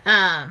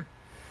 Yeah.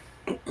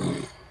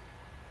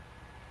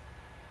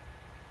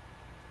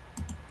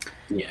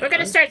 We're going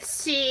to start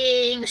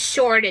seeing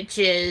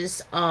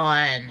shortages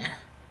on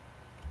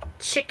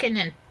chicken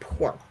and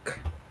pork.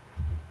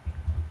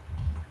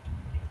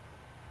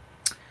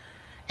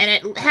 And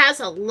it has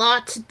a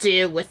lot to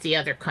do with the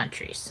other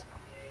countries.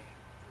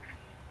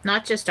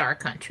 Not just our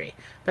country,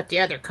 but the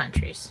other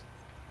countries.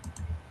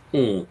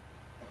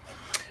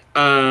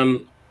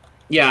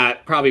 Yeah, it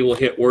probably will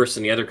hit worse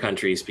in the other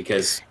countries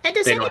because. And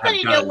does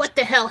anybody know what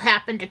the hell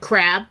happened to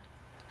crab?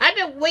 I've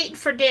been waiting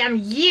for damn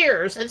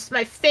years. It's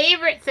my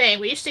favorite thing.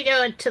 We used to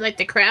go into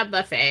the crab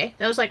buffet.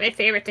 That was my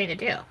favorite thing to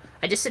do.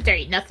 I just sit there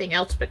and eat nothing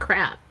else but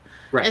crab.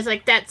 Right.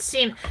 It's that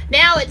seemed.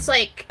 Now it's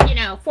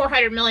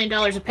 $400 million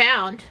a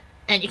pound,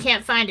 and you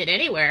can't find it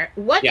anywhere.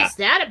 What is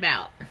that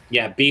about?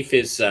 Yeah, beef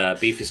is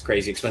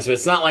crazy expensive.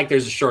 It's not like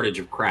there's a shortage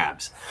of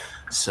crabs.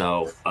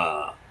 So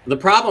the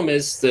problem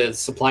is the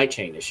supply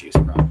chain issues,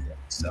 probably.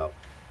 So.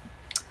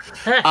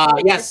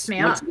 Yes,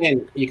 once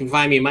again, you can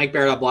find me at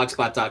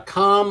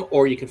mikebarra.blogspot.com,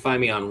 or you can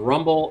find me on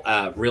Rumble,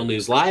 Real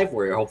News Live,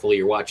 where hopefully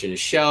you're watching the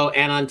show,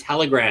 and on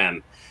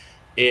Telegram.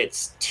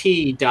 It's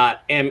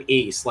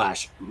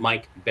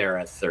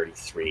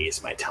t.me/MikeBarra33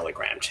 is my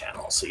Telegram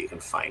channel, so you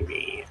can find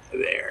me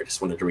there. Just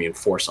wanted to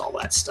reinforce all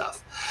that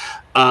stuff.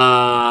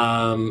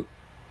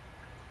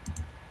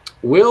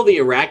 Will the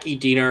Iraqi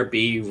dinar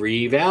be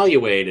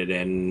reevaluated?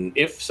 And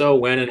if so,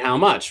 when and how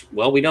much?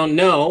 Well, we don't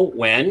know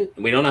when,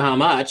 we don't know how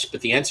much,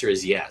 but the answer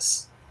is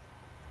yes.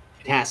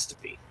 It has to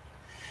be.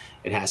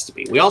 It has to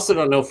be. We also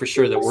don't know for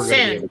sure that we're going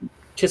to be able to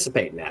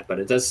participate in that, but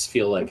it does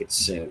feel like it's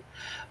soon.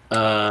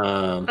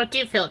 I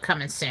do feel it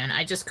coming soon.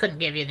 I just couldn't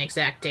give you an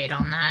exact date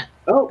on that.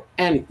 Oh,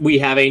 and we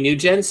have a new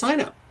Gen sign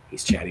up.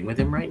 He's chatting with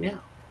him right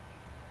now.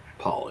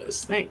 Paul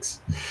is.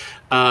 Thanks.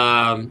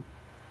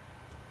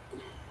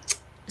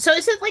 So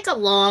is it like a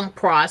long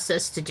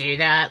process to do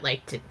that?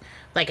 Like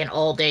an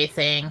all day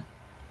thing?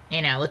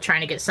 You know, with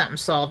trying to get something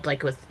solved,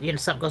 like with, you know,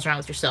 something goes wrong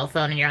with your cell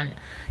phone and you're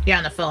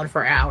on the phone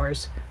for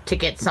hours to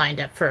get signed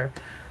up for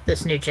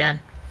this new gen?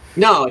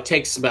 No, it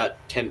takes about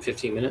 10,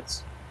 15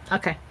 minutes.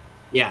 Okay.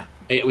 Yeah,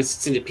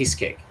 it's in a piece of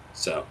cake.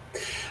 So,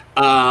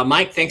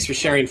 Mike, thanks for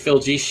sharing Phil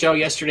G's show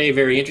yesterday.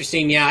 Very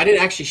interesting. Yeah, I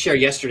didn't actually share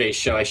yesterday's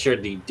show. I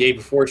shared the day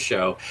before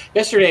show.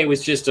 Yesterday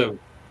was just a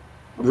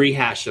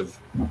rehash of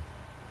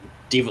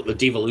the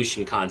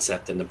devolution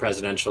concept and the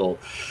presidential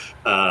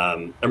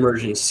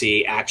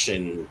emergency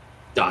action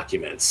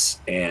documents,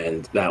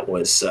 and that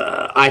was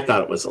I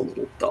thought it was a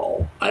little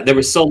dull. There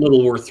was so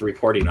little worth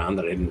reporting on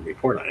that I didn't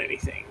report on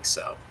anything.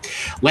 So,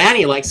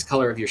 Lanny likes the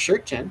color of your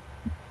shirt, Jen.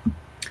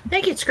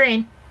 Thank you. It's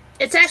green.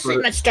 It's actually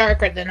much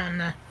darker than on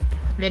the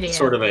video.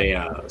 Sort of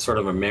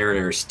a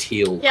mariner's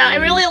teal. Yeah, I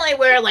really only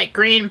wear like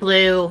green,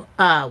 blue,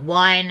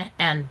 wine,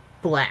 and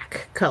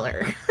black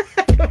color.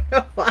 I don't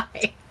know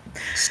why.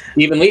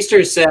 Stephen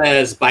Leister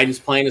says Biden's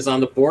plane is on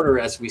the border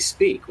as we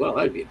speak. Well,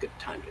 that would be a good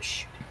time to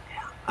shoot it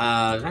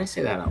down. Did I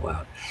say that out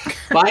loud?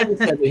 Biden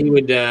said that he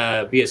would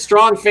be a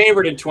strong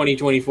favorite in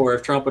 2024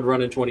 if Trump would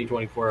run in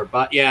 2024.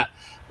 But yeah,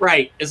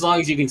 right. As long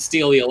as you can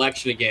steal the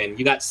election again.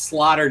 You got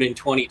slaughtered in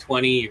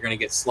 2020. You're going to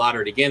get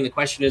slaughtered again. The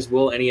question is,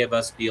 will any of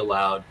us be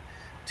allowed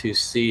to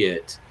see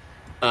it?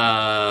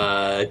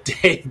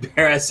 Dave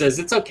Barra says,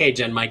 it's okay,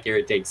 Jen. Mike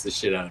irritates the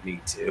shit out of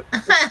me, too.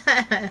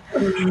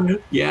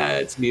 Yeah,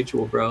 it's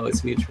mutual, bro.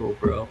 It's mutual,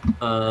 bro.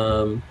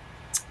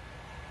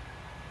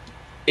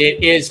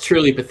 It is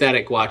truly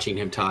pathetic watching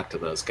him talk to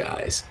those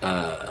guys.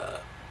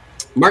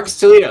 Marcus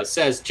Toledo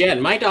says, Jen,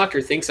 my doctor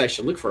thinks I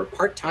should look for a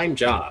part-time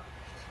job.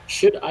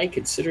 Should I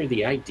consider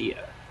the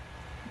idea?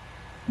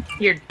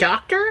 Your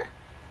doctor?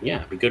 Yeah,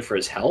 it'd be good for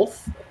his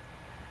health.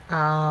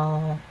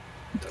 Oh.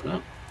 Don't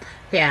know.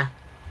 Yeah.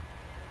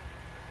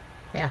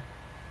 Yeah.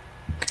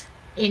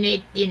 You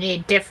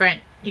need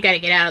different. You got to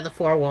get out of the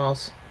four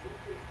walls.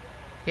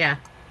 Yeah.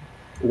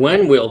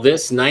 When will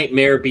this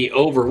nightmare be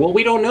over? Well,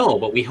 we don't know,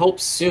 but we hope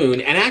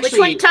soon. And actually, which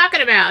one are you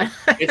talking about?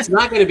 It's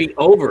not going to be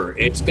over.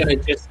 It's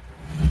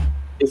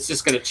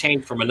just going to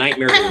change from a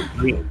nightmare to a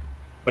dream.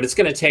 But it's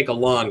going to take a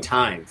long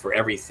time for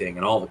everything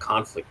and all the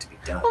conflict to be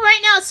done. Well, right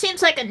now it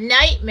seems like a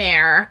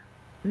nightmare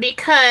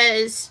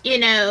because, you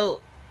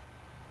know,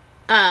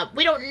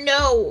 we don't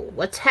know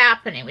what's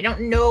happening. We don't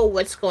know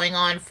what's going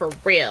on for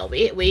real.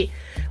 We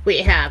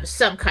have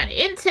some kind of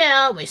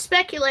intel. And we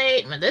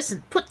speculate and we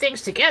listen, put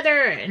things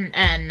together,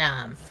 and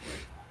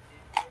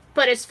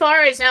but as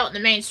far as out in the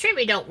mainstream,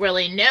 we don't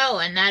really know,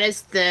 and that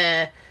is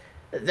the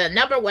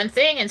number one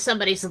thing in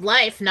somebody's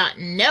life, not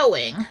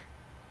knowing,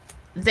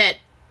 that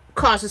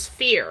causes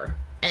fear,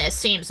 and it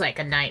seems like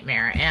a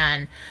nightmare.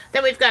 And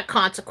then we've got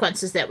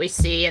consequences that we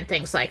see and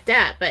things like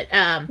that. But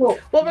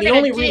what we're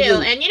going to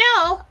do, and you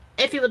know,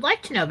 if you would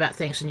like to know about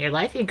things in your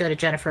life, you can go to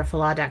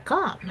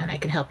jenniferfallah.com and I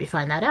can help you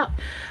find that out.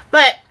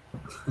 But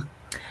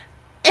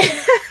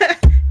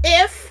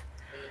if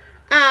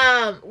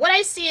what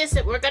I see is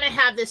that we're going to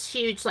have this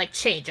huge like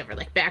changeover,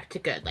 like back to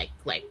good, like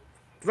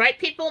right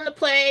people in the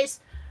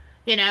place,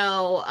 you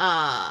know,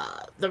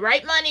 the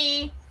right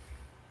money.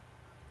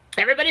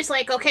 Everybody's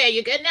like, okay, are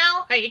you good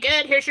now? Are you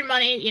good? Here's your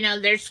money. You know,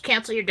 there's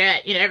cancel your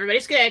debt. You know,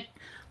 everybody's good.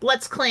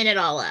 Let's clean it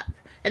all up.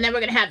 And then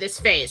we're going to have this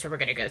phase where we're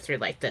going to go through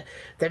like the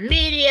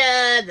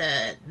media,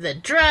 the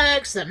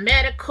drugs, the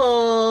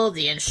medical,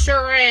 the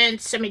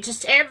insurance. I mean,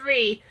 just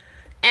every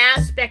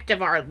aspect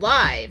of our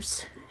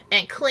lives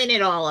and clean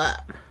it all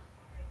up.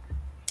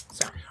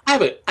 So I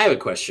have a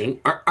question.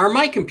 Are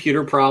my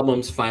computer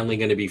problems finally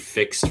going to be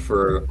fixed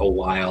for a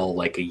while,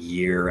 like a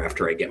year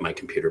after I get my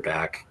computer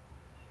back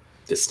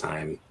this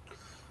time?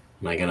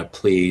 Am I going to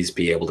please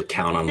be able to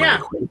count on my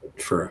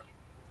equipment for...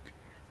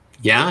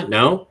 Yeah?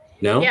 No?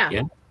 Yeah.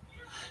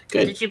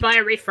 Good. Did you buy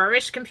a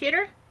refurbished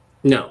computer?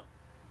 No.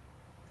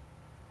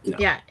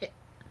 Yeah.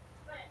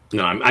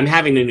 No, I'm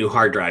having a new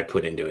hard drive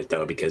put into it,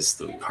 though, because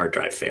the hard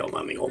drive failed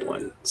on the old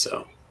one.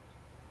 So...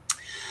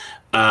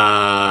 Did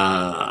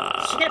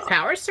you get a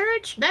power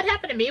surge? That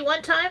happened to me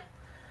one time.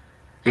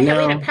 We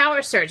had a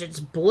power surge. It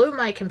just blew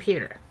my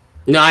computer.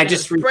 No, I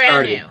just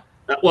restarted. Brand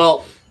new.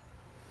 Well,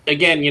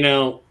 again, you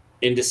know,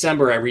 in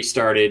December I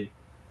restarted,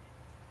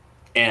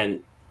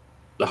 and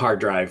the hard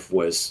drive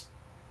was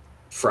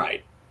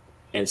fried,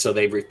 and so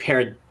they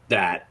repaired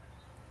that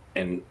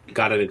and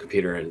got a new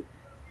computer, and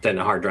then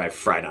the hard drive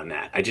fried on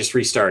that. I just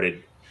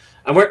restarted.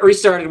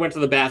 Went to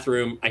the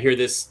bathroom. I hear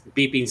this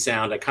beeping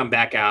sound. I come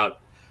back out.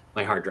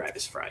 My hard drive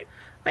is fried.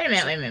 Wait a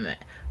minute.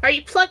 Are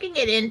you plugging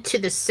it into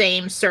the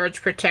same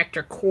surge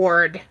protector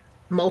cord,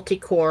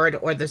 multi-cord,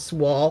 or this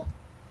wall?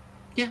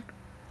 Yeah.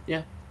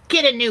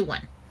 Get a new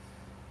one.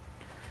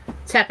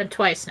 It's happened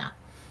twice now.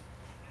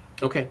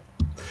 Okay.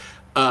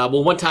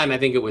 Well, one time I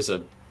think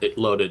it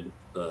loaded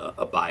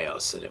a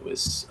BIOS and it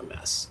was a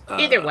mess.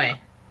 Either way,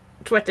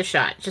 it's worth a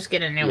shot. Just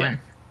get a new one,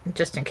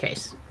 just in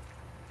case.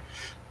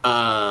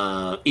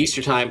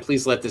 Easter time,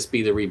 please let this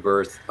be the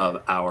rebirth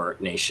of our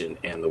nation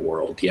and the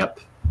world. Yep.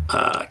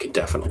 I could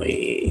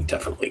definitely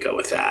go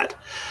with that.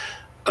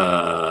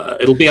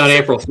 It'll be on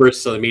April 1st,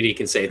 so the media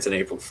can say it's an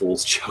April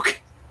Fool's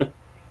joke.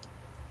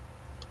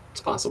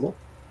 It's possible.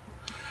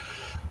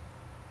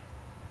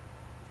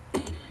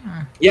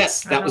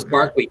 Yes, that was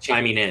Barkley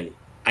chiming in.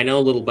 I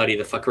know, little buddy,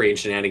 the fuckery and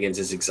shenanigans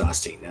is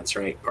exhausting. That's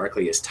right.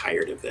 Barkley is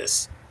tired of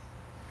this.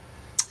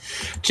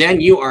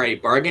 Jen, you are a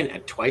bargain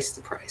at twice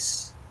the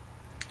price.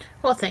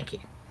 Well, thank you.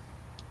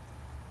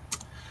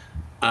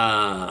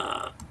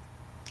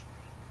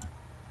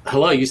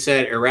 Hello, you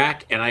said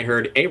Iraq, and I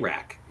heard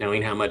Iraq,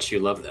 knowing how much you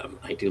love them.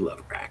 I do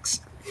love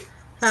Iraqs.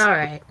 All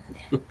right.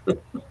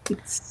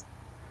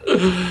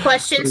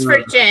 Questions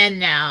for Jen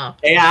now.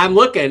 Yeah, I'm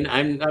looking.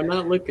 I'm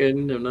not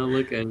looking.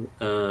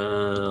 A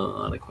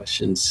lot of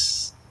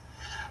questions.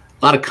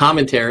 A lot of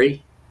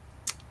commentary.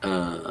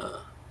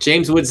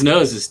 James Woods'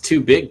 nose is too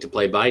big to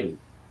play Biden.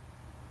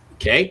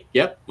 Okay.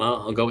 Yep.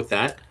 Well, I'll go with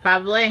that.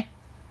 Probably.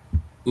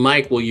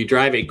 Mike, will you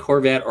drive a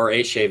Corvette or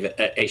a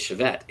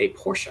Chevette? A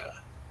Porsche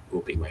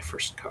will be my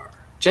first car.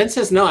 Jen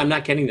says, no, I'm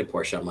not getting the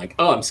Porsche. I'm like,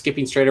 oh, I'm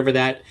skipping straight over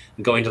that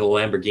and going to the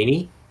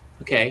Lamborghini.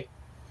 Okay.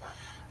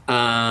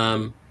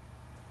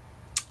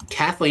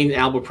 Kathleen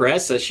Alba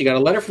Perez says she got a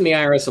letter from the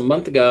IRS a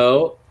month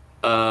ago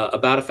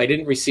about if I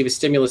didn't receive a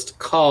stimulus to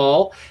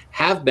call,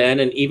 have been,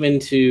 and even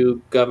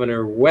to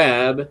Governor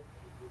Webb.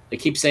 They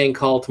keep saying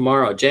call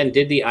tomorrow. Jen,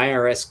 did the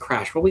IRS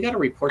crash? Well, we got to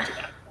report to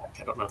that.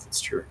 I don't know if it's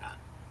true or not.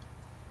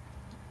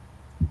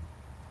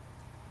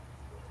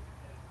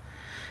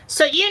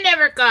 So you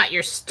never got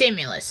your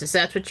stimulus, is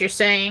that what you're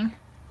saying?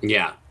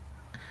 Yeah,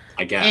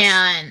 I guess.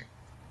 And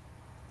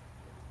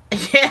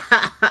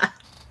yeah,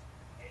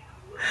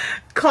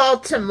 call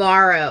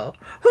tomorrow.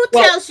 Who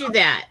tells you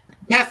that?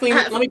 Kathleen,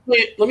 let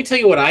me tell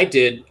you what I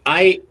did.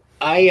 I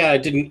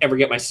didn't ever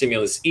get my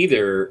stimulus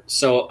either,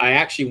 so I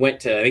actually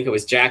went to, I think it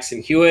was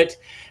Jackson Hewitt,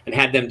 and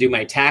had them do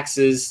my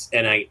taxes,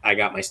 and I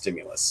got my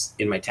stimulus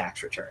in my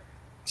tax return.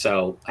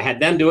 So I had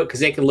them do it because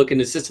they can look in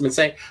the system and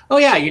say, oh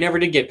yeah, you never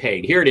did get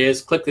paid. Here it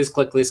is. Click this,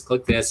 click this,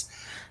 click this.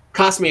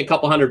 Cost me a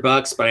couple $100,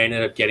 but I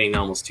ended up getting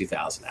almost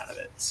 2,000 out of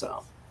it.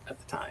 So at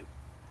the time,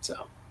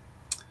 so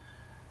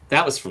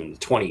that was from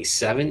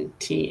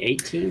 2017,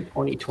 18,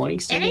 2020.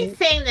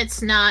 Anything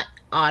that's not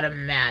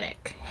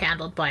automatic,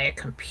 handled by a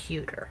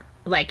computer.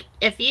 Like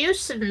if you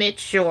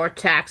submit your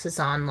taxes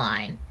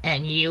online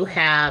and you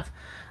have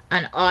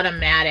an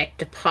automatic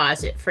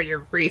deposit for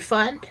your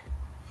refund,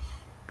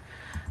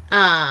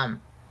 that'll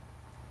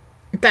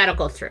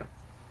go through.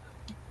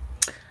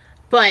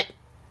 But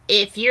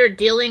if you're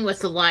dealing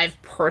with a live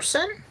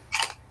person,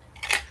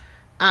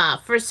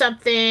 for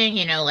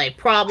something, like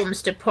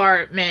problems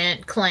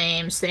department,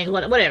 claims, things,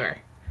 whatever,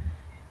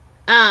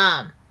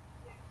 that's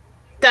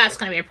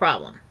going to be a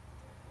problem.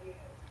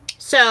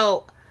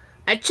 So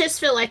I just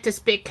feel like this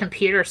big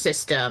computer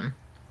system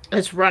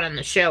is running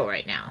the show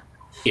right now.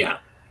 Yeah.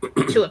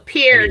 To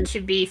appear to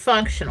be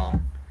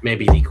functional.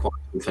 Maybe the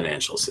quantum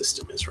financial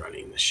system is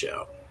running the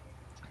show.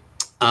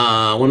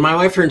 When my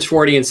wife turns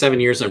 40 in 7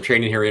 years, I'm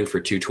training her in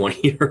for 2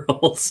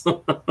 20-year-olds.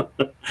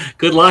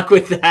 Good luck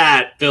with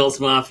that,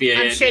 Bill's Mafia.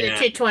 I'm sure the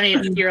 2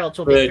 20-year-olds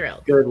will be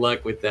thrilled. Good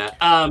luck with that.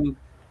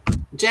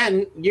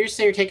 Jen, you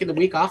say you're taking the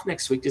week off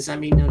next week. Does that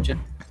mean no Jen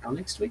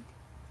next week?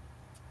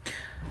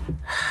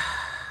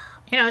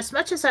 As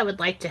much as I would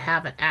like to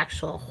have an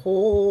actual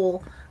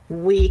whole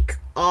week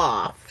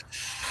off,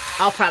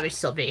 I'll probably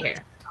still be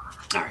here.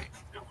 All right.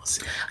 We'll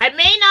see. I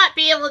may not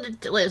be able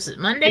to. What is it?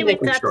 Monday?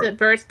 We've got the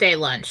birthday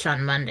lunch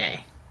on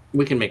Monday.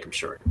 We can make them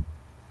short.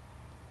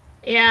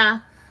 Yeah,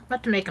 I'll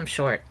have to make them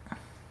short.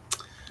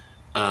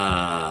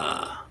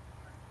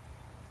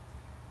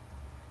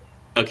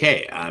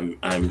 Okay,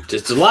 I'm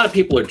just a lot of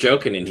people are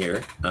joking in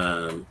here.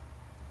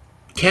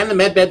 Can the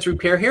med beds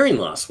repair hearing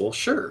loss? Well,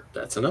 sure.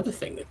 That's another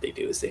thing that they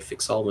do is they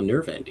fix all the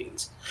nerve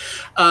endings.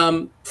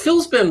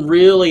 Phil's been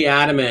really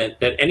adamant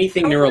that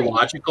anything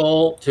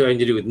neurological having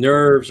to do with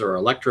nerves or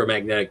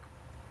electromagnetic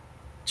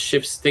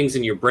shifts, things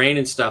in your brain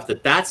and stuff,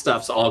 that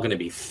stuff's all going to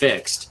be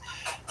fixed.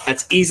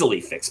 That's easily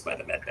fixed by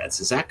the med beds.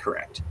 Is that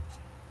correct?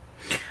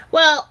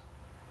 Well,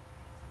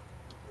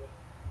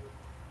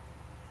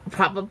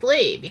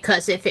 probably,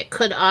 because if it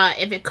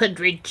could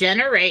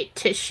regenerate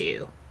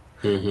tissue.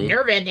 Mm-hmm.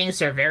 Nerve endings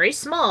are very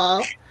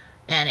small,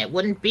 and it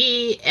wouldn't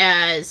be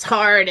as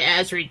hard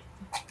as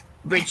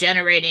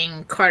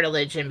regenerating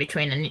cartilage in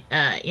between,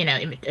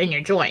 in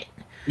your joint.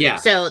 Yeah.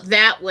 So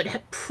that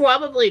would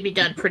probably be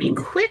done pretty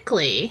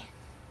quickly.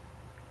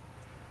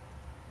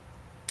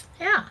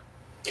 Yeah.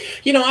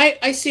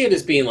 I see it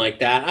as being like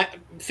that.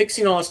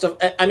 fixing all that stuff.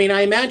 I mean,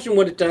 I imagine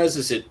what it does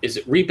is it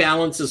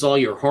rebalances all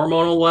your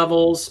hormonal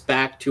levels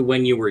back to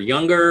when you were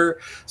younger,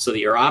 so that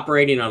you're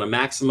operating on a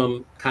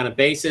maximum kind of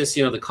basis.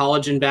 You know, the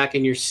collagen back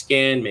in your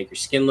skin, make your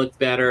skin look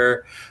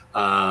better.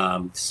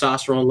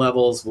 Testosterone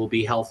levels will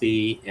be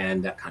healthy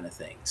and that kind of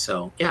thing.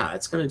 So yeah,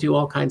 it's going to do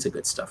all kinds of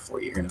good stuff for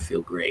you. You're going to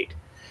feel great.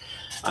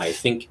 I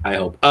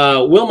hope.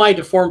 Will my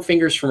deformed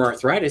fingers from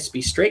arthritis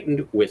be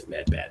straightened with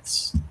med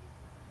beds?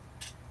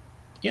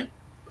 Yeah,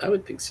 I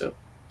would think so.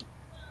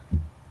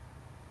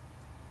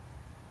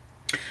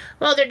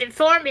 Well, they're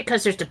deformed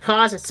because there's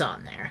deposits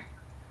on there.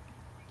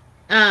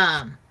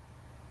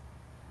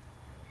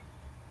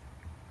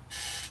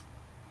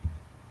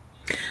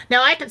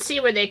 Now, I can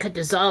see where they could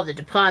dissolve the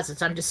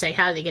deposits. I'm just saying,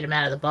 how do they get them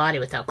out of the body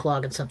without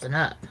clogging something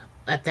up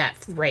at that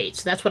rate?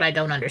 So that's what I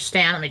don't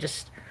understand. Let me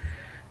just...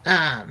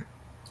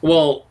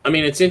 Well, I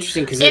mean, it's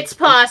interesting because... It's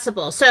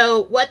possible.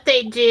 So what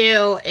they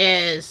do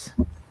is...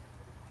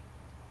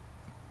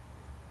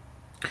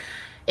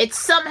 It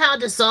somehow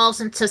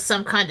dissolves into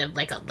some kind of,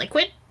 like, a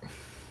liquid.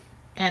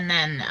 And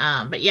then,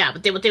 but yeah,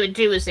 what they would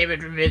do is they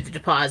would remove the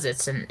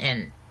deposits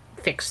and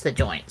fix the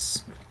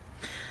joints.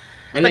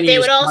 And but they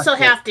would also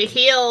have to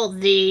heal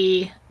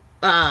the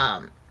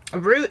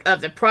root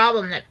of the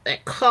problem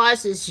that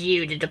causes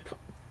you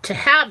to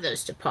have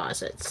those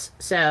deposits.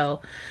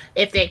 So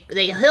if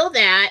they heal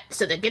that,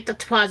 so they get the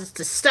deposits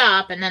to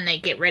stop, and then they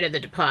get rid of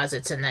the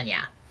deposits, and then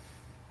yeah.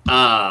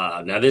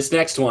 Now this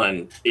next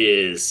one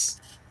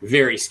is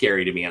very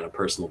scary to me on a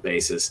personal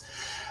basis.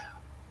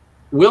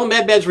 Will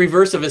MedBeds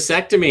reverse a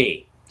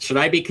vasectomy? Should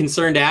I be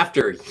concerned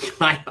after?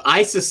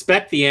 I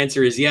suspect the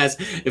answer is yes.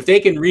 If they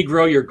can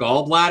regrow your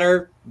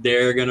gallbladder,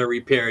 they're going to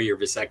repair your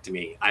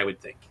vasectomy, I would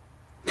think.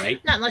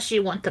 Right? Not unless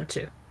you want them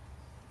to.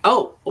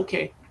 Oh,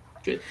 okay.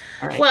 Good.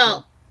 All right.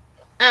 Well,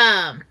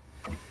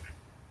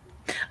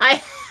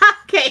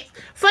 okay,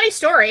 funny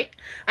story.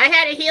 I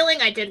had a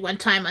healing I did one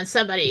time on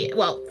somebody.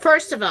 Well,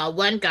 first of all,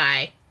 one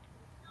guy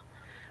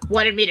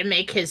wanted me to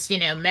make his,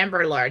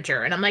 member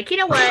larger. And I'm like, you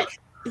know what?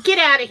 Get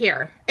out of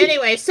here.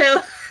 Anyway,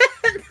 so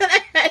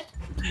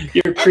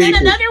You're and then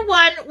another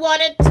one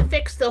wanted to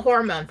fix the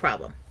hormone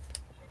problem.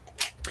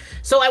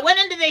 So I went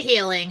into the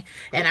healing,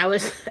 and I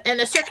was in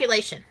the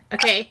circulation.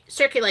 Okay,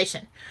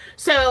 circulation.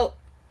 So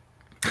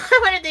I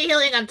went into the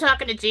healing. I'm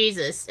talking to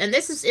Jesus, and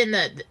this is in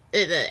the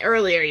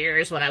earlier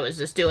years when I was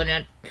just doing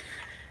it.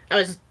 I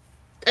was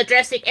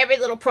addressing every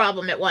little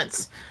problem at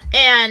once,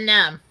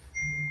 and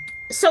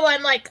so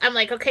I'm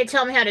like, okay,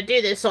 tell me how to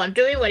do this. So I'm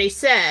doing what he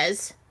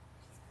says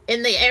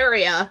in the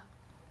area,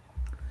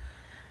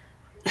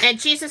 and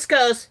Jesus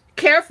goes,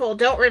 "Careful,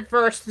 don't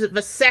reverse the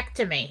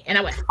vasectomy." And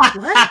I went,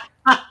 "What?"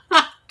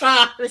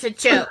 It was a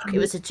joke. It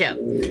was a joke.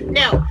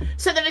 No.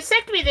 So the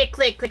vasectomy, they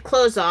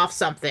close off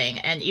something,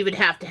 and you would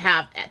have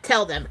to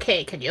tell them,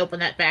 "Okay, can you open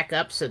that back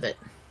up so that,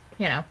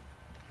 I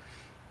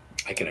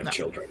can have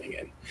children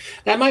again."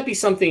 That might be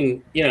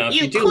something, if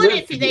you you do could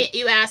live if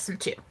you ask them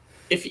to.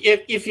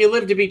 If you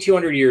live to be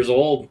 200 years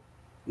old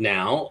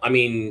now, I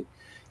mean,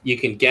 you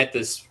can get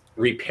this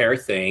repair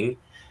thing.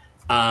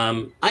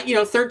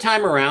 Third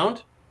time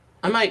around,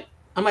 I might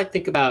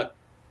think about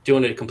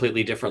doing a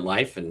completely different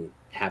life and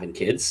having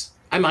kids.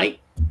 I might.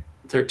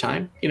 Third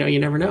time, you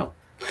never know.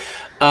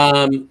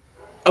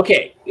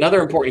 Okay,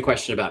 another important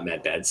question about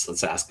med beds.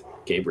 Let's ask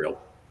Gabriel.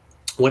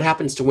 What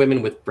happens to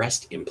women with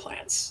breast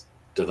implants?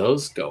 Do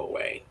those go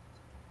away?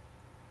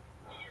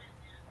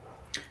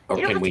 Or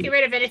you don't have to get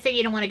rid of anything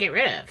you don't want to get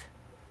rid of.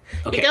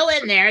 Okay. You go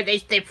in there,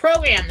 they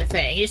program the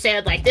thing. You say,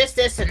 "I'd like this,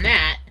 this, and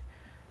that.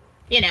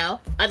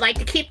 I'd like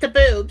to keep the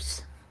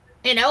boobs."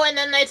 And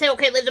then they say,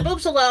 "Okay, leave the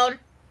boobs alone.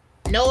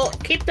 No,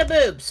 keep the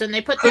boobs." And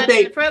they put in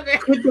the program.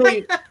 Could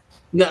they?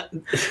 No,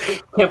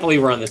 can't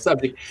believe we're on this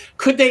subject.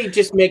 Could they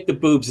just make the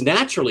boobs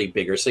naturally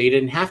bigger so you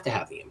didn't have to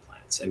have the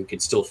implants and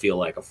could still feel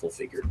like a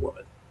full-figured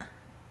woman?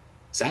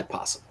 Is that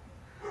possible?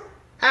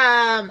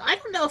 I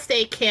don't know if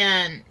they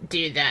can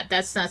do that.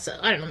 That's not so.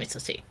 I don't know. Let me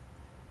see.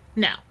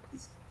 No.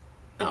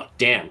 Oh,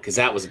 damn! Because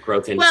that was a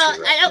growth industry.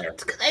 Well,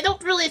 I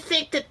don't really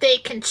think that they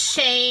can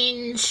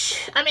change.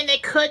 I mean, they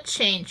could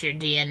change your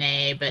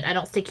DNA, but I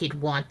don't think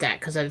you'd want that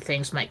because other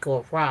things might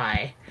go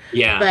awry.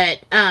 Yeah. But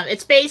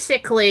it's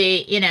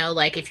basically,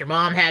 like if your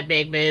mom had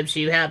big boobs,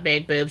 you have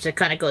big boobs. It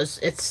kind of goes.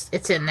 It's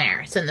in there.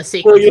 It's in the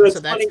sequence. Well,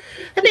 so that's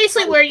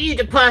basically where you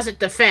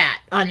deposit the fat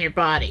on your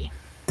body.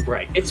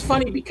 Right. It's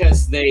funny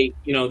because this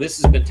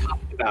has been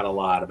talked about a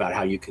lot, about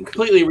how you can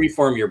completely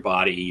reform your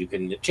body. You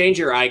can change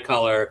your eye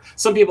color.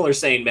 Some people are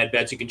saying med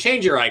beds, you can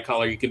change your eye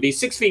color. You can be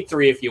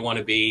 6'3" if you want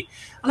to be.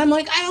 And I'm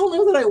like, I don't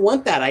know that I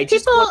want that.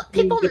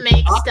 People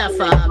make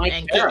stuff up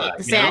and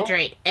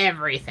exaggerate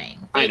everything.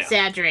 They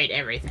exaggerate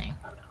everything.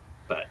 I know,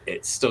 but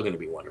it's still going to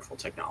be wonderful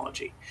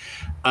technology.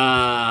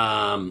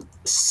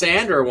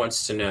 Sandra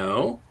wants to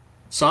know,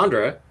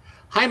 Sandra,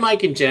 hi,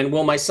 Mike and Jen.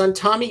 Will my son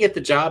Tommy get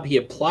the job he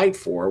applied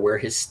for where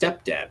his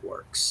stepdad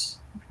works?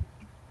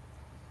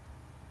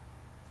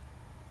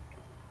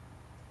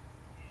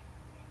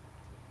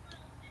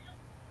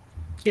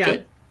 Yeah.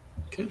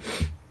 Good.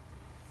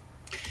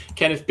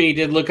 Kenneth B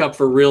did look up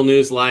for Real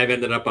News Live,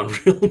 ended up on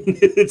Real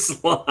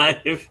News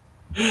Live.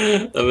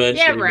 Eventually,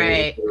 Yeah,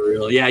 right.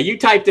 Yeah, you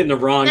typed in the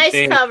wrong Nice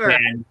thing. cover.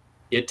 Man.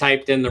 You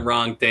typed in the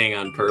wrong thing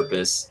on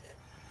purpose.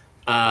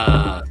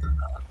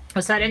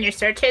 Was that in your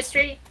search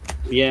history?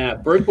 Yeah,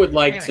 Brooke would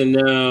like to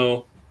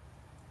know.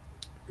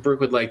 Brooke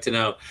would like to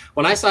know.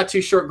 When I saw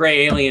two short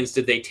gray aliens,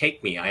 did they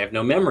take me? I have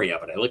no memory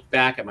of it. I looked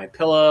back at my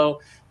pillow,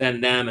 then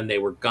them, and they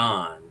were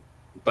gone.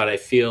 But I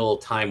feel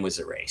time was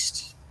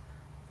erased.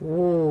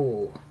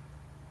 Ooh.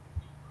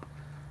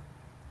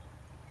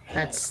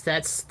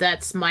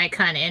 That's my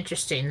kind of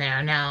interesting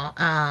there.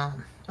 Now,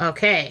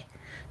 okay.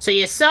 So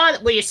you saw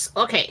that.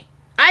 Okay.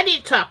 I need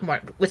to talk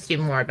more with you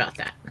more about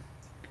that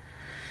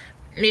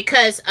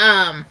because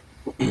I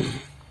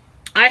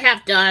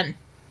have done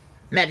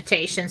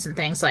meditations and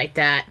things like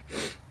that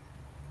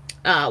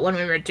when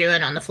we were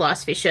doing on the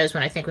philosophy shows.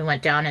 When I think we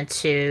went down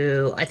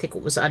into, I think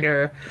it was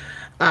under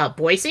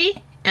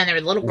Boise, and there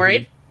were little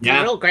gray. The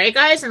little gray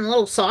guys and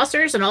little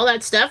saucers and all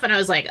that stuff. And I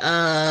was like,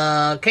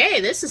 okay,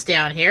 this is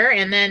down here.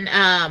 And then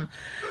I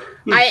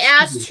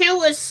asked who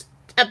was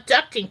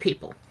abducting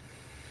people.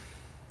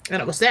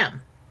 And it was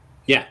them.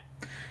 Yeah.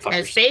 And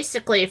it's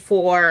basically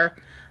for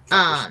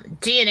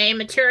DNA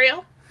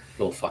material.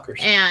 Little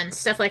fuckers. And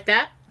stuff like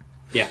that.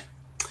 Yeah.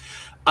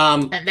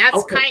 And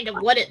that's kind of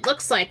what it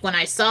looks like when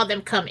I saw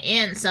them come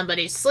in.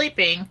 Somebody's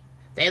sleeping.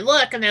 They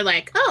look and they're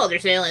like, oh,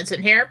 there's aliens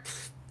in here.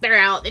 Pfft, they're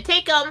out. They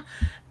take them.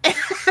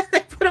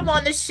 They put them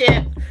on the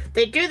ship.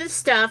 They do this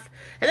stuff,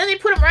 and then they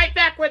put them right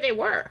back where they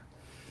were.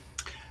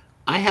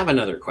 I have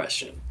another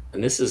question,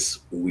 and this is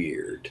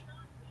weird,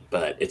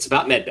 but it's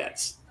about med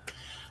beds.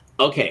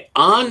 Okay,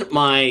 on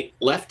my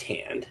left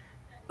hand,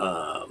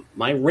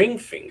 my ring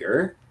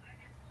finger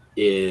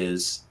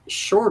is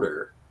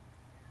shorter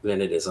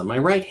than it is on my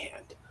right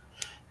hand.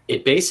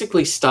 It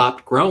basically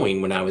stopped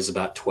growing when I was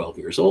about 12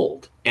 years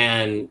old,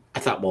 and I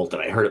thought, well,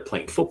 did I hurt it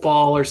playing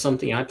football or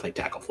something? I played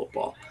tackle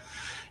football.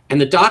 And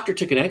the doctor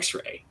took an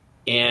x-ray,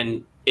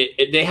 and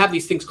they have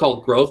these things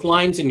called growth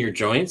lines in your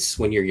joints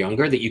when you're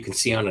younger that you can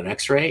see on an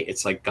x-ray.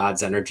 It's like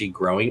God's energy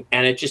growing,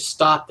 and it just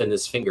stopped in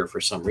his finger for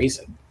some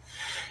reason.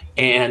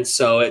 And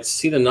so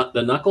see the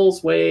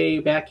knuckles way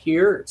back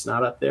here. It's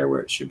not up there where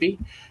it should be.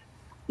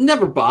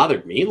 Never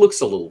bothered me. It looks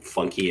a little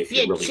funky if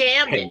you really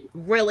jammed it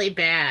really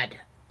bad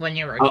when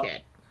you were a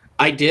kid.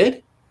 I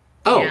did?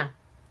 Oh, yeah.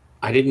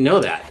 I didn't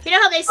know that. You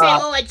know how they say,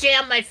 I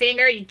jammed my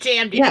finger? You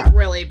jammed it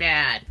really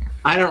bad.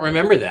 I don't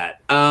remember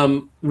that.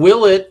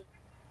 Will it,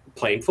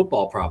 playing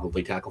football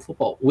probably, tackle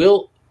football,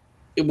 will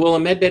a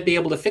medbed be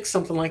able to fix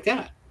something like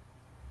that?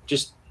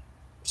 Just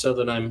so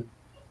that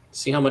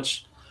see how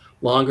much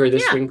longer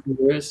this ring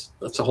finger is?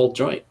 That's a whole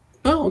joint.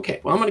 Oh, okay.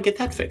 Well, I'm going to get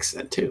that fixed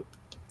then too,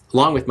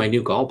 along with my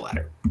new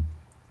gallbladder.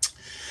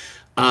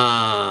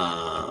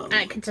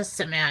 I can just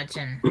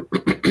imagine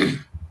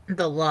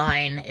the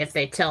line if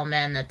they tell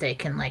men that they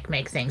can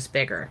make things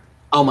bigger.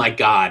 Oh my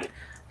God.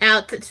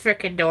 Out the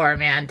frickin' door,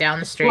 man, down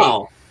the street.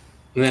 Well,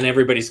 and then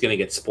everybody's going to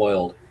get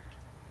spoiled.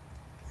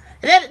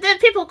 And then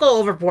people go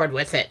overboard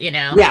with it, you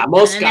know? Yeah,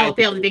 most guys. They won't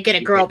be able to get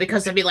a girl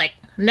because they'll be like,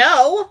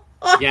 no.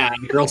 Oh. Yeah,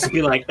 and girls will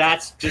be like,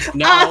 that's just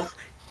no.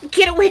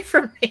 Get away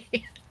from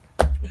me.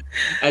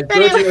 As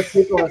Georgia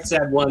people have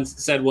said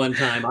one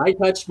time, I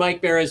touched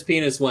Mike Barra's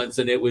penis once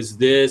and it was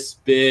this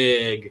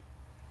big.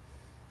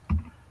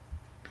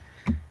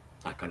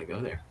 Not going to go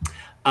there.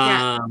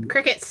 Yeah,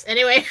 crickets.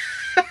 Anyway.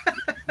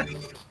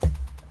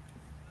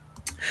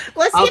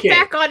 Let's get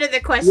back onto the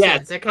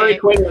questions, okay? Curry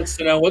Quinn wants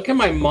to know, what can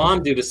my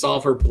mom do to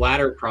solve her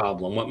bladder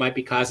problem? What might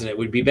be causing it?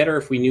 Would be better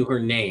if we knew her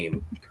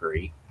name,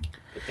 Curry.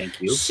 But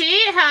thank you. She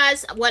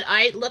has what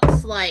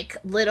looks like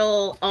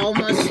little,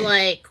 almost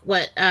like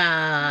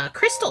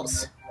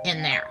crystals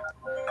in there.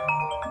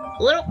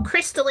 Little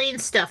crystalline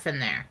stuff in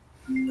there.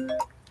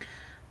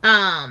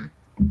 I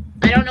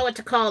don't know what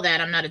to call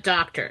that. I'm not a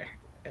doctor.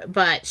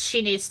 But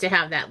she needs to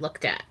have that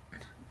looked at.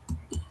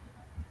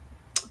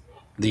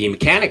 The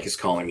mechanic is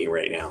calling me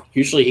right now.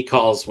 Usually he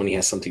calls when he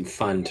has something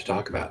fun to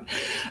talk about.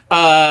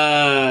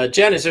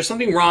 Jen, is there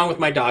something wrong with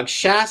my dog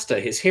Shasta?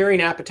 His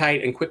hearing,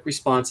 appetite, and quick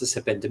responses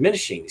have been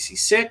diminishing. Is he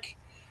sick?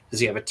 Does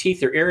he have a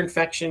teeth or ear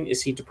infection?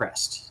 Is he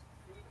depressed?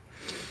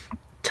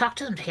 Talk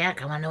to the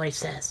mechanic. I want to know what he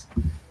says.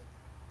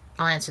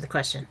 I'll answer the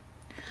question.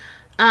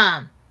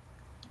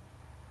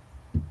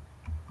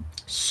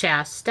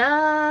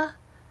 Shasta.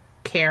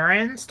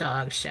 Karen's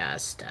dog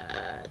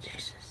Shasta.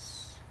 Jesus.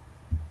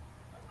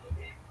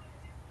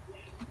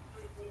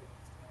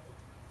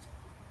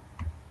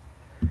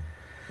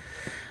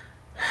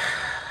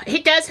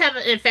 He does have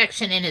an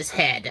infection in his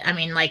head. I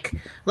mean, like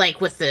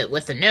with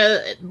the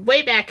nose,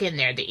 way back in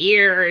there, the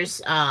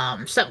ears,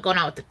 something going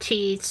on with the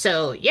teeth.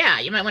 So yeah,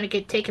 you might want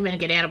to take him in and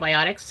get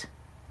antibiotics.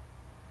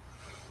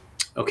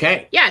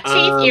 Okay. Yeah,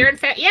 teeth, ear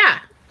infection. Yeah.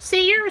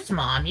 See, you're his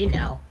mom, you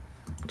know.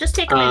 Just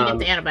take him in and get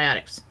the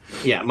antibiotics.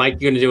 Yeah, Mike,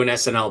 you're going to do an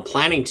SNL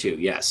planning to,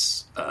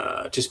 yes.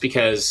 Just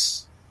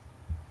because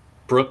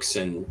Brooks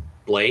and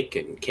Blake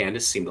and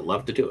Candace seem to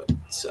love to do it.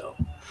 So,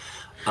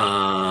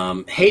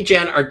 Hey,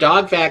 Jen, are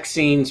dog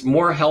vaccines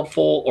more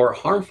helpful or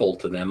harmful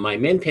to them? My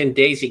Min Pin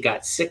Daisy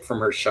gets sick from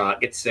her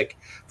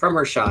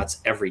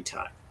shots every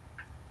time.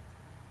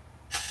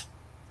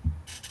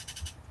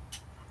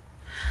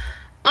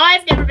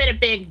 I've never been a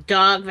big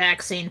dog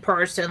vaccine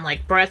person.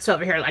 Like Brett's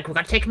over here, like, we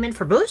got to take him in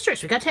for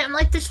boosters. We got to take him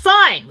like this.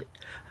 Fine.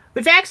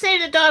 We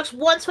vaccinated the dogs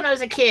once when I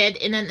was a kid,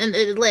 and then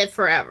they live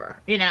forever.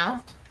 You know.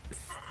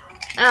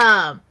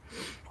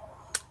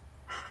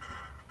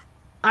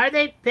 Are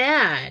they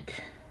bad?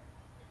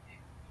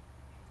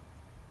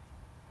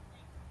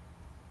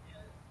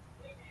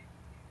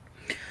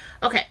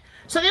 Okay,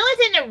 so the only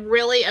thing they're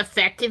really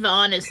effective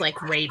on is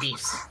like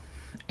rabies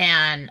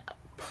and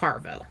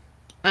parvo.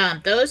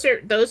 Those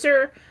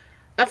are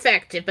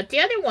effective, but the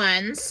other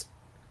ones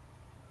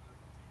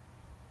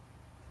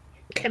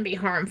can be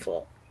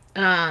harmful.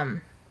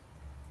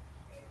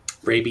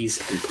 Rabies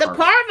and the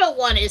parvo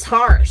one is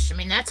harsh. I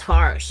mean, that's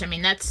harsh. I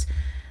mean,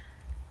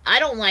 I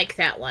don't like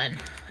that one.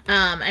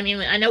 I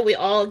mean, I know we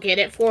all get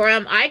it for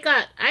him. I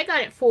got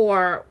it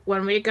for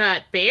when we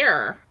got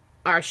Bear,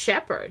 our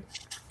shepherd.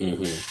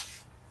 Mm-hmm.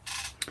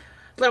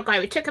 Little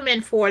guy, we took him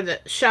in for the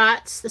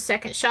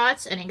second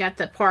shots, and he got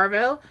the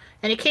parvo,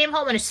 and he came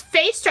home and his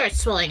face started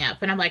swelling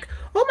up, and I'm like,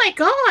 oh my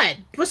god,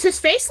 was his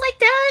face like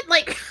that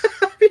like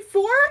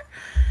before?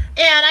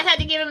 And I had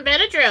to give him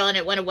Benadryl, and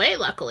it went away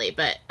luckily,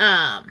 but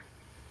I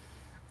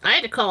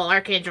had to call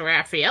Archangel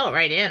Raphael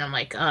right in. I'm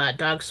like,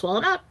 dog's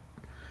swollen up,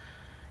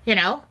 you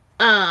know.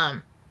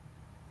 And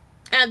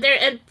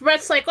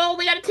Brett's like, oh,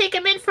 we got to take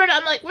him in for it.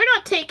 I'm like, we're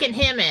not taking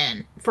him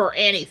in for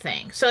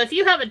anything. So if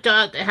you have a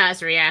dog that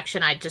has a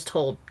reaction, I just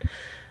hold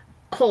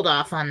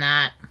off on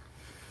that.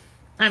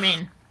 I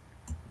mean,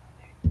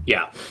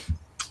 yeah.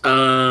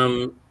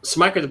 So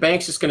Micro the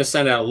Bank's just going to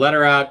send out a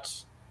letter out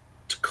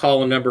to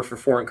call a number for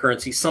foreign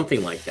currency,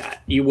 something like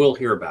that. You will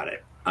hear about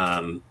it.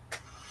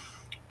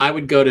 I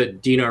would go to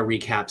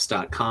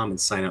dinarrecaps.com and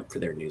sign up for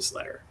their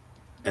newsletter,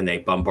 and they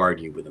bombard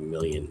you with a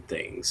million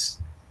things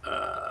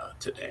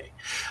today.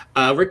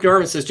 Rick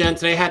Norman says, Jen,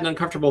 today I had an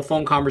uncomfortable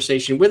phone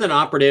conversation with an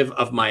operative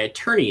of my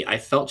attorney. I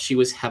felt she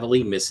was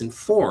heavily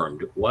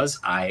misinformed. Was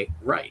I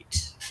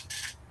right?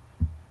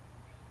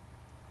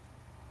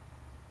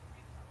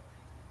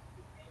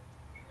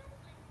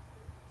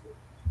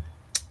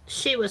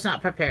 She was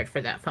not prepared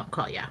for that phone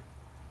call, yeah.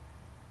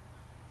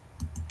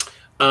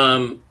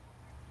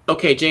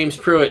 Okay, James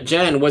Pruitt.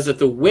 Jen, was it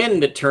the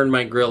wind that turned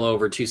my grill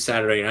over 2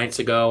 Saturday nights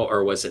ago,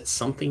 or was it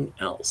something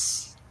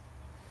else?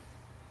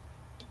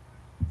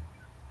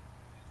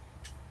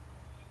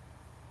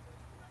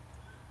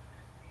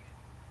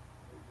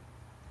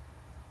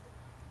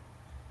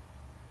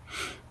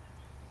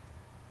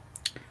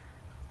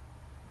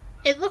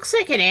 It looks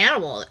like an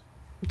animal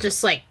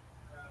just like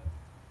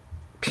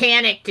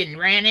panicked and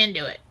ran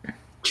into it.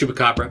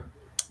 Chupacabra,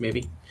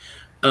 maybe.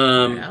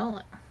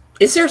 No.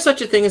 Is there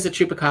such a thing as a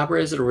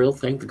chupacabra? Is it a real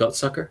thing? The goat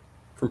sucker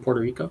from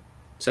Puerto Rico?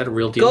 Is that a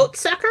real deal? Goat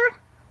sucker?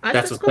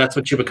 That's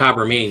what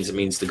chupacabra means. It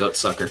means the goat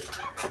sucker.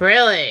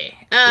 Really?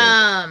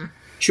 Yeah.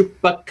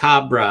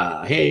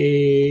 Chupacabra.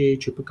 Hey,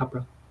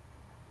 chupacabra.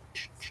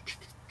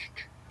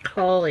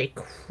 Holy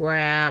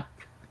crap.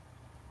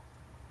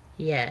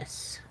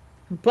 Yes.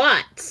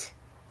 But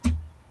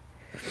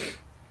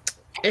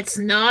it's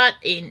not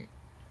a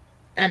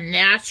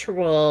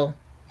natural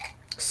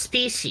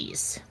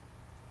species.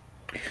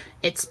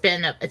 It's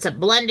a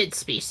blended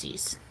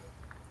species.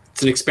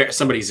 It's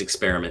somebody's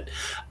experiment.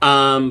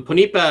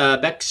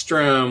 Ponipa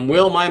Beckstrom,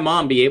 will my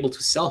mom be able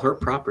to sell her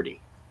property?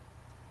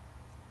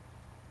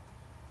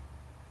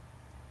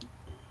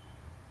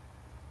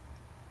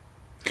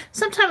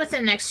 Sometime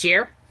within next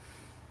year.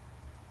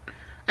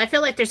 I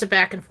feel like there's a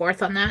back and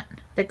forth on that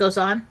goes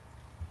on.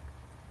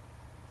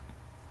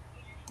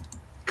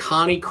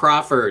 Connie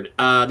Crawford.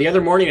 The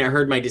other morning I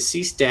heard my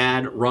deceased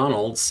dad,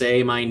 Ronald,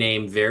 say my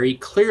name very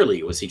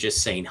clearly. Was he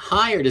just saying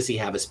hi, or does he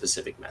have a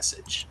specific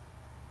message?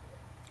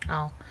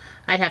 Oh,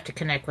 I'd have to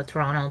connect with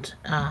Ronald.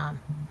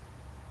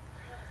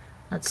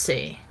 Let's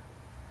see.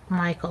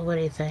 Michael, what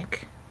do you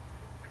think?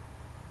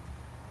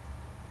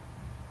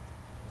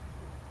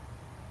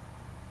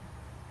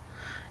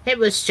 It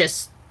was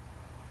just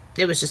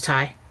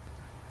hi.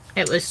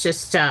 It was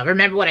just,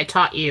 remember what I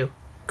taught you,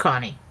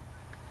 Connie.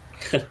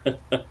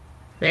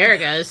 There it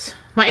goes.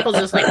 Michael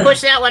just like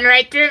pushed that one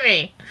right through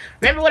me.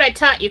 Remember what I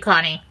taught you,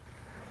 Connie.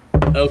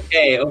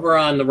 Okay, over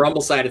on the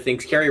Rumble side of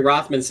things, Carrie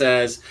Rothman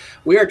says,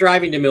 we are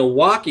driving to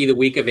Milwaukee the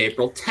week of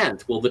April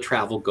 10th. Will the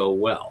travel go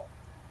well?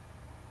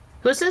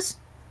 Who's this?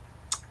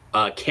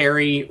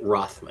 Carrie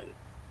Rothman.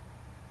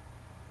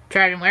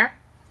 Driving where?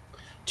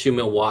 To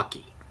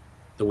Milwaukee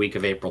the week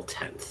of April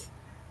 10th.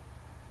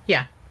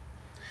 Yeah.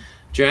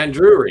 Jan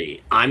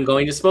Drury, I'm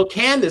going to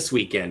Spokane this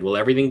weekend. Will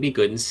everything be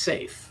good and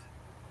safe?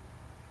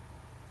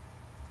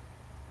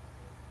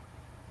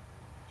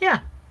 Yeah.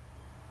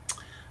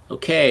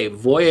 Okay,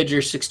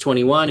 Voyager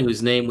 621,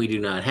 whose name we do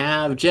not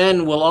have.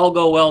 Jen, will all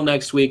go well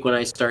next week when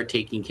I start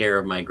taking care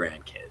of my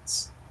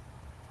grandkids.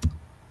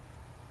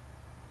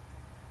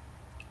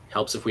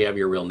 Helps if we have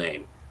your real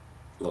name.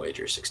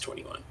 Voyager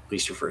 621. At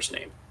least your first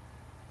name.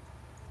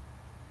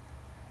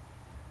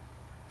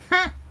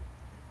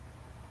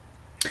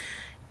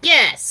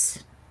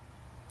 Yes.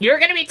 You're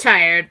going to be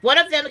tired. One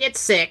of them gets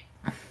sick.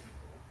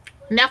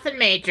 Nothing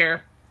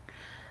major.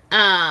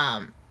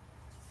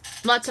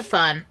 Lots of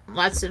fun.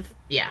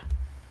 Yeah.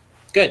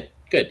 Good.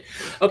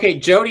 Okay,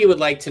 Jody would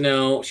like to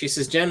know, she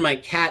says, Jen, my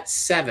cat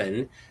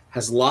 7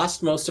 has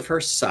lost most of her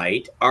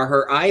sight. Are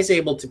her eyes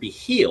able to be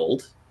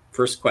healed?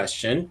 First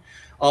question.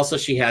 Also,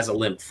 she has a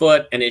limp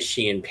foot, and is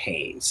she in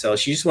pain? So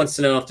she just wants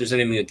to know if there's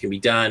anything that can be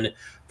done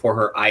for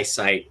her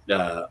eyesight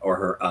or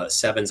her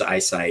 7's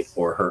eyesight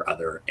or her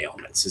other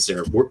ailments. Is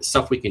there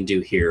stuff we can do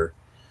here,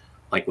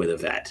 like with a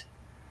vet?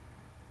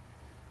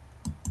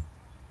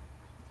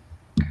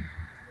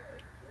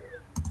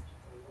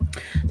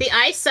 The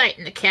eyesight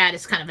in the cat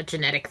is kind of a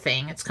genetic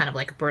thing. It's kind of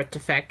like a birth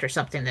defect or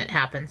something that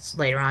happens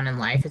later on in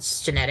life.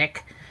 It's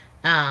genetic.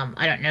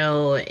 I don't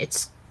know.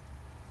 It's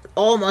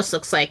almost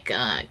looks like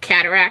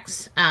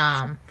cataracts.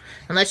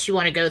 Unless you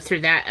want to go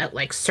through that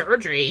like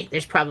surgery,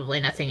 there's probably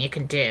nothing you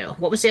can do.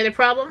 What was the other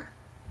problem?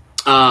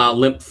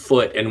 Limp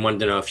foot, and wanted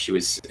to know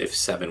if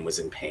 7 was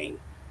in pain.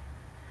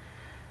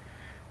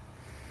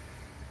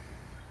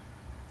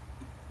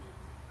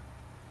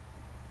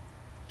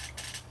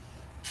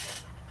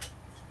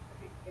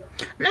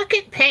 I'm not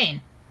getting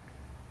pain.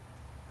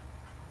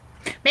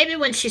 Maybe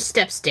when she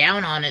steps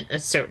down on it a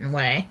certain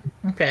way.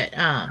 But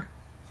I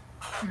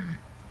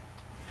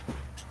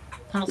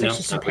don't think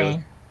she's in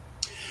pain.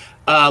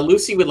 Really.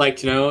 Lucy would like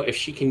to know if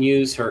she can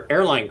use her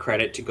airline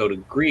credit to go to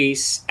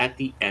Greece at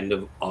the end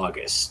of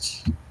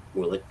August.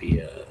 Will it be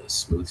a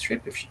smooth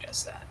trip if she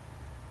does that?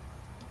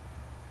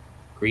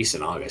 Greece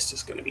in August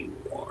is going to be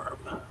warm.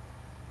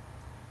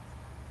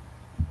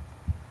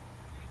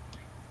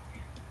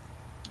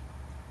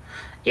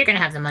 You're going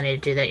to have the money to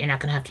do that. You're not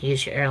going to have to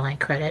use your airline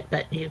credit,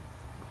 but you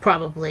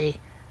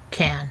probably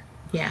can.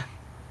 Yeah.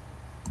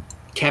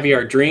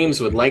 Caviar Dreams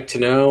would like to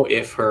know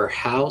if her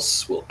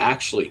house will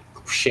actually,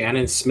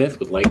 Shannon Smith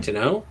would like to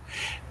know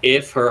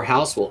if her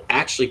house will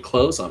actually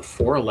close on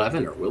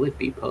 4/11 or will it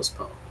be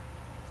postponed?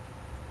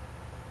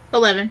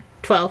 11,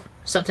 12,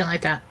 something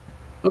like that.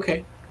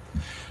 Okay.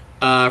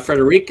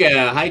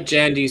 Frederica, hi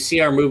Jen. Do you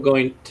see our move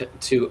going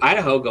to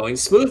Idaho going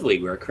smoothly?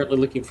 We are currently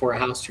looking for a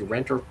house to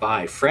rent or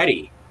buy.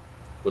 Freddie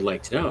would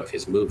like to know if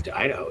his move to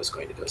Idaho is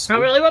going to go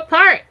smoothly. Oh, really? What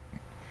part?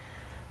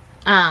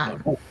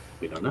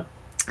 We don't know.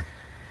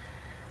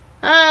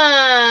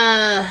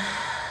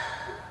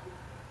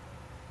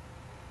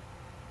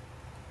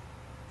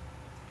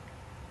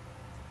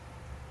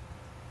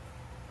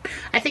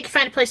 I think you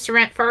find a place to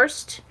rent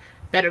first.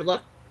 Better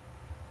look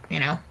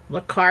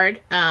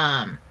hard.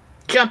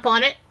 Jump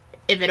on it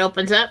if it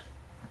opens up,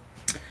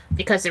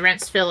 because the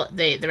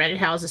rented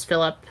houses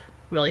fill up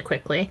really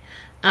quickly.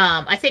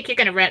 I think you're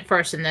going to rent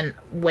first and then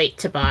wait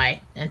to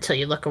buy until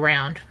you look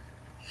around.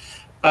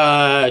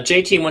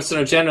 JT wants to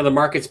know, Jen, are the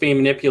markets being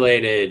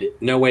manipulated?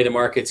 No way the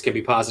markets can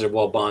be positive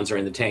while bonds are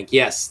in the tank.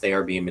 Yes, they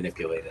are being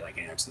manipulated. I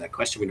can answer that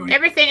question.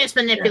 Everything is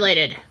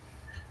manipulated.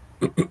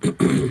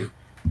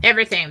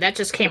 Everything. That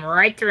just came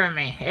right through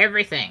me.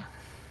 Everything.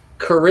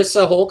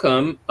 Carissa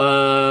Holcomb,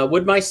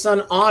 would my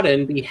son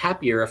Auden be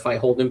happier if I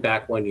hold him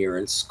back 1 year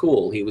in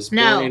school? He was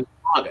born in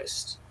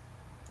August.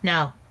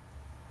 No.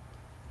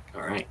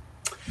 All right.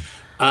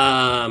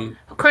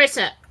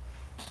 Carissa,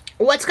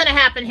 what's going to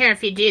happen here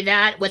if you do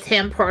that with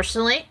him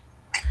personally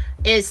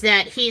is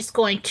that he's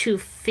going to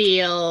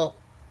feel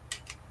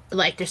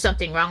like there's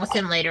something wrong with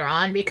him later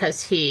on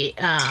because he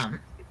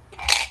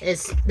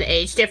is the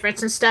age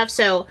difference and stuff.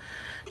 So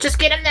just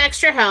get him the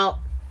extra help.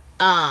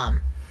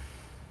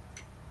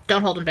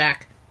 Don't hold him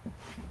back.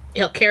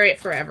 He'll carry it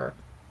forever.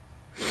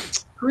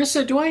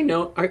 Carissa, do I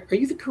know? Are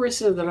you the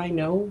Carissa that I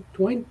know?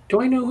 Do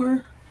I know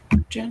her,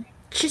 Jen?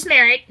 She's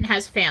married and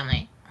has a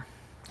family.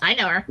 I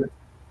know her.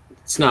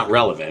 It's not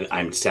relevant.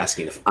 I'm just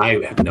asking if I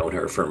have known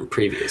her from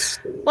previous.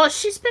 Well,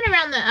 she's been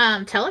around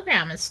the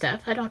Telegram and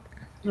stuff. I don't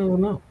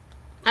know.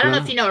 I don't know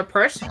if you know her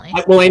personally.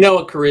 I know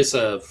a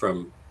Carissa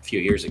from a few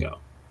years ago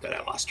that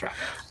I lost track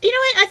of. You know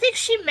what? I think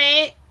she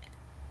may.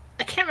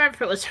 I can't remember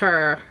if it was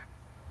her.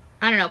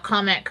 I don't know.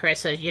 Comment,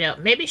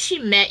 Carissa. Maybe she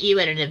met you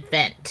at an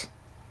event.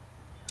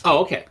 Oh,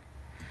 okay.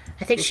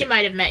 I think she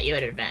might have met you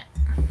at an event.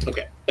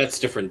 Okay, that's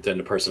different than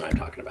the person I'm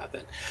talking about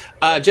then.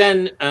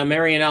 Jen,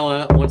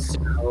 Marianella wants to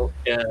know,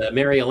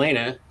 Mary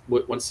Elena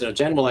wants to know,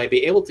 Jen, will I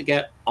be able to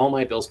get all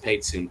my bills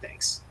paid soon?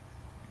 Thanks.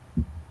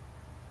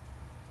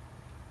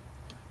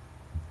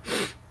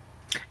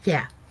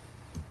 Yeah,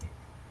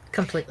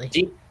 completely.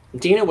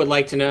 Dina would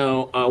like to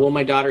know, will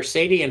my daughter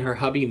Sadie and her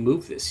hubby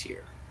move this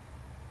year?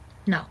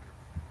 No.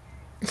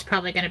 It's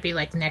probably going to be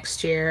like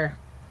next year,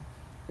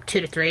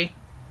 2 to 3.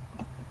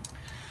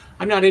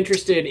 I'm not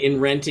interested in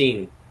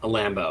renting a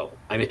Lambo.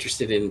 I'm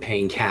interested in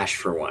paying cash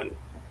for one.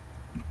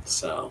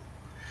 So,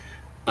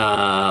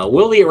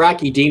 will the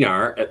Iraqi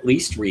dinar at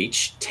least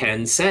reach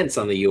 10 cents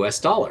on the US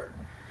dollar?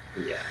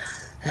 Yes.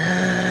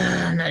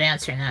 I'm not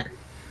answering that.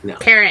 No.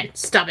 Karen,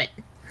 stop it.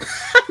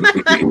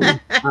 I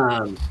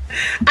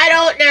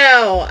don't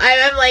know.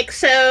 I'm like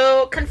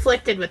so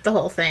conflicted with the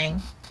whole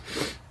thing.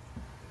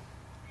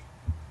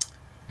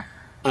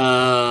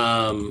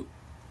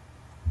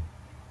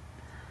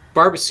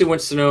 Barbara Sue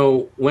wants to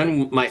know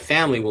when my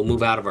family will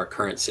move out of our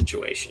current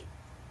situation.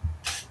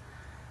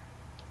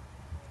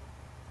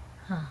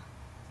 Huh.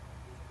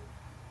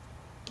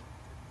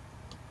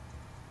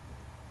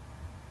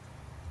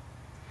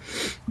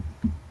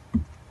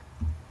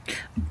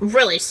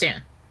 Really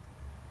soon.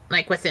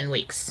 Like within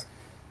weeks.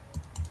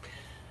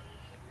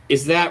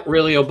 Is that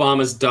really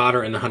Obama's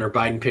daughter in the Hunter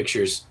Biden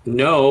pictures?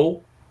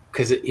 No,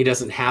 because he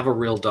doesn't have a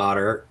real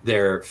daughter.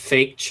 They're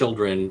fake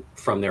children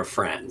from their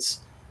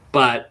friends.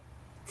 But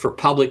for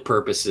public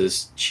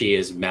purposes, she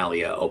is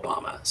Malia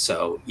Obama.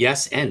 So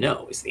yes and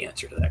no is the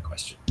answer to that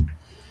question.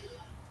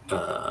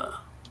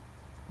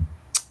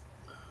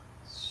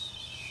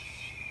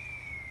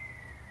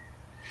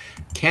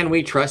 Can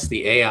we trust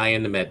the AI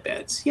in the med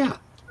beds? Yeah,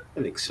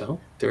 I think so.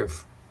 They're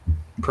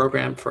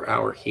programmed for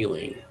our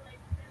healing.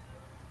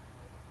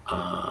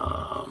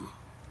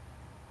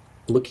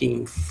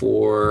 Looking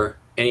for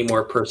any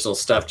more personal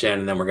stuff, Jen,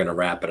 and then we're going to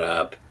wrap it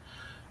up.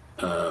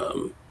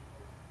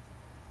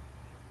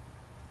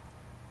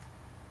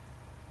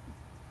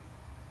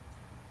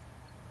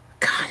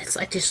 God, it's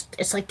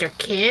like they're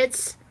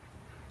kids.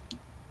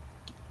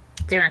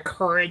 They're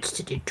encouraged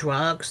to do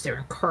drugs. They're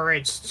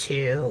encouraged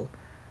to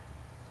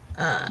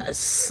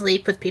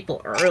sleep with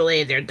people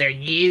early. They're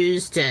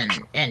used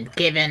and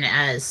given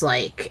as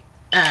like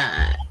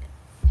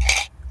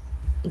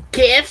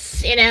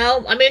gifts, you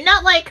know. I mean,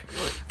 not like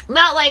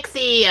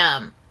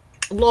the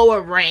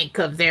lower rank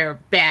of their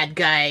bad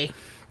guy.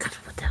 God,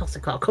 what the hell's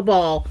it called?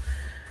 Cabal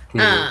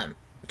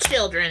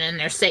children and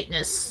their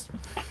Satanists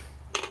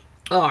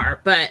are,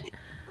 but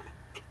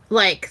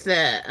like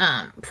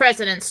the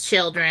president's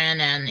children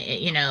and,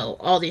 you know,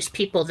 all these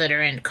people that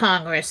are in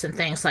Congress and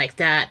things like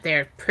that,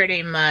 they're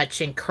pretty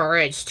much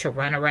encouraged to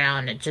run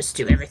around and just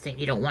do everything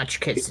you don't want your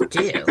kids to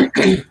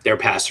do. They're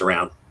passed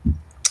around.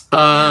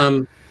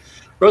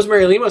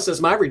 Rosemary Limo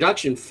says, my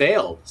reduction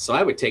failed, so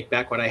I would take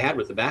back what I had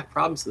with the back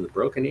problems and the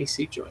broken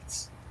AC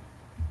joints.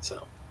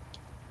 So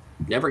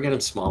never get them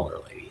smaller,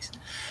 ladies.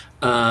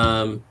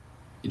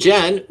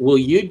 Jen, do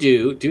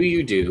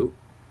you do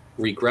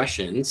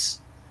regressions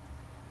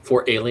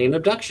for alien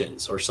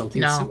abductions or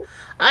something similar?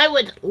 I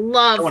would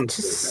love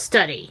to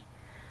study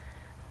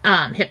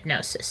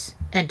hypnosis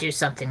and do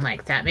something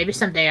like that. Maybe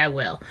someday I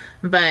will,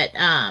 but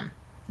I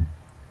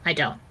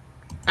don't.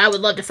 I would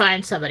love to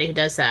find somebody who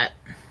does that.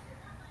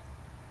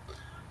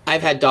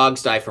 I've had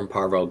dogs die from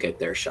parvo get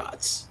their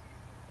shots.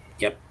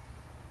 Yep.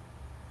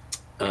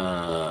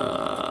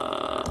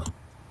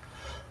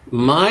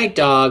 My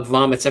dog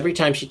vomits every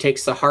time she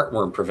takes the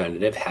heartworm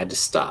preventative. Had to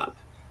stop.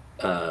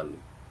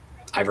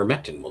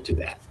 Ivermectin will do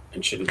that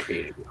and shouldn't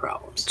create any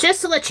problems.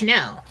 Just to let you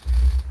know,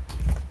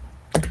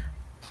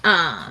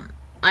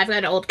 I've got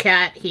an old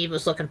cat. He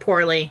was looking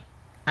poorly.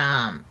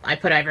 I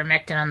put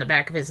ivermectin on the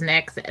back of his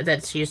neck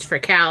that's used for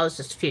cows,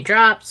 just a few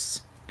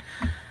drops.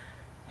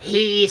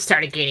 He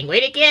started gaining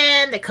weight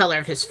again. The color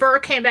of his fur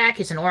came back.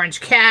 He's an orange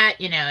cat,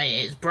 you know,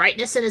 his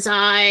brightness in his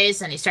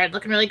eyes, and he started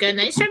looking really good. And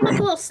then he started looking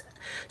a little...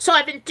 So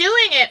I've been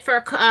doing it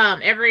for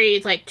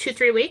every, like,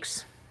 2-3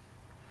 weeks.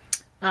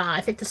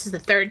 I think this is the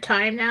third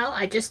time now.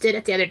 I just did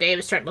it the other day. He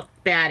was starting to look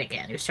bad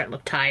again. He was starting to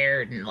look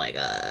tired and, like,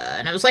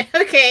 and I was like,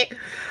 okay.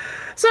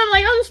 So I'm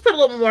like, I'll just put a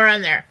little more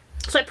on there.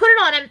 So I put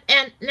it on him,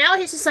 and now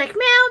he's just like,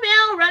 meow,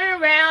 meow,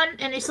 running around,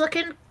 and he's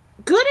looking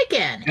good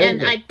again.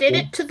 And I did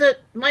it to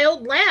my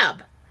old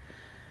lab.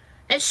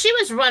 And she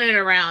was running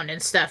around and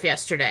stuff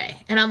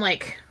yesterday. And I'm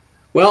like...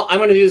 Well, I'm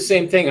going to do the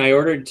same thing. I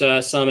ordered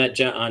some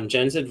on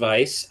Jen's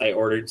advice. I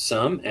ordered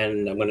some,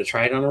 and I'm going to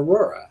try it on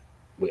Aurora,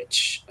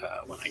 which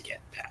when I get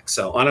back.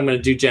 So what I'm going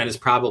to do, Jen, is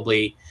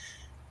probably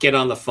get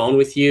on the phone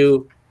with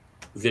you,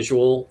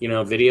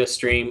 video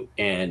stream,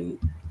 and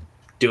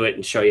do it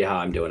and show you how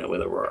I'm doing it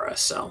with Aurora.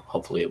 So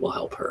hopefully it will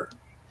help her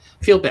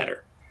feel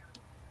better.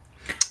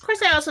 Of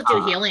course, I also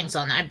do healings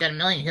on that. I've done a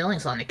million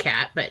healings on the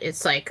cat, but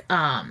it's like...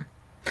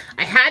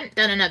 I hadn't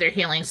done another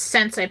healing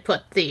since I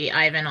put the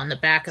Ivan on the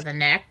back of the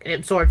neck. It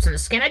absorbs in the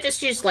skin. I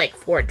just used like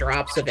 4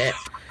 drops of it.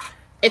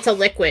 It's a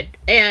liquid.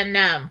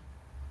 And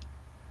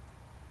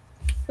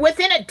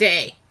within a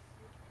day,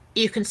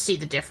 you can see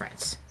the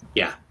difference.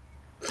 Yeah.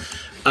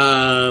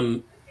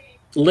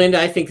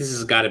 Linda, I think this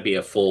has got to be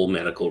a full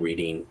medical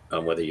reading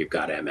on whether you've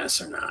got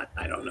MS or not.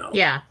 I don't know.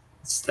 Yeah.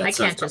 That's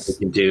not something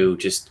we can do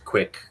just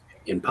quick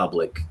in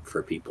public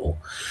for people.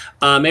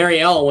 Mary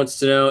L wants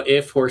to know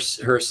if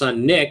her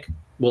son Nick,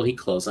 will he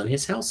close on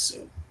his house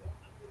soon?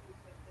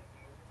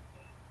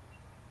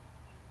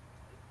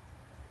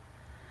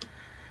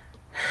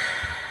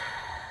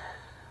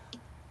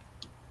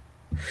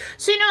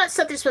 So, you know, it's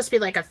something supposed to be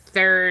like a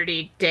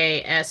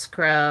 30-day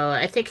escrow.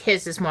 I think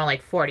his is more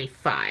like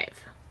 45.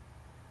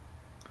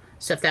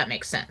 So if that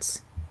makes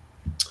sense.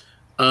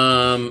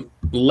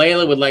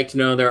 Layla would like to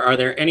know, are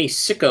there any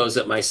sickos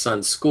at my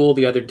son's school?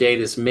 The other day,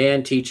 this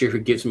man teacher who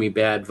gives me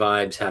bad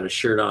vibes had a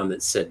shirt on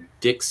that said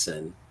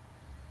Dixon.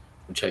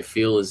 which I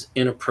feel is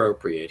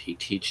inappropriate. He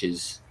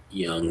teaches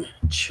young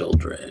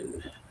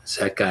children. Is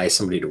that guy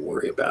somebody to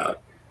worry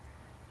about?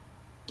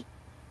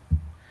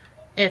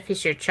 If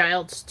he's your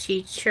child's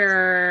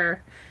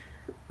teacher,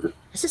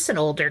 is this an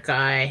older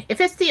guy?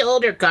 If it's the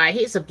older guy,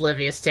 he's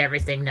oblivious to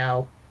everything.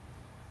 No,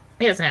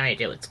 he doesn't have any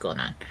idea what's going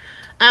on.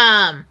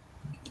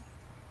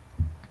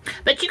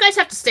 But you guys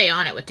have to stay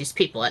on it with these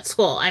people at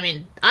school. I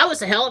mean, I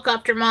was a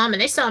helicopter mom,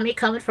 and they saw me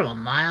coming from a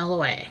mile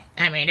away.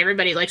 I mean,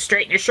 everybody like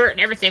straightened their shirt and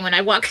everything when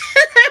I walk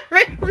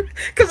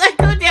because I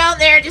go down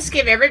there and just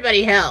give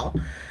everybody hell.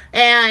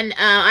 And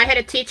I had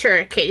a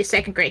teacher, Katie,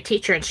 second grade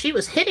teacher, and she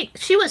was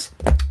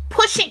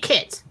pushing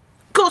kids.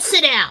 Go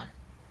sit down.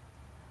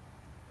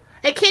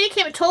 And Katie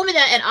came and told me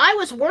that, and I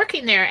was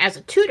working there as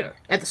a tutor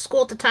at the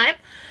school at the time,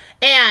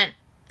 and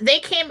they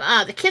came,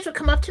 the kids would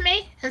come up to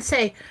me and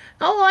say,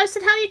 oh, I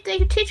said, how do you think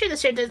your teacher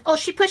this year? Oh,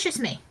 she pushes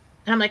me.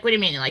 And I'm like, what do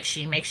you mean? Like,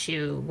 she makes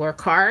you work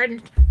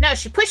hard? No,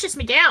 she pushes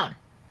me down.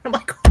 I'm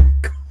like, oh,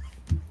 God.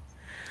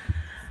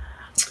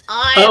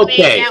 I made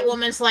that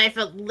woman's life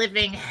a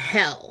living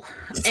hell.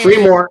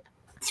 Three more,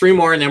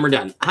 and then we're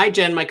done. Hi,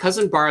 Jen. My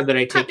cousin Barb that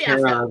I take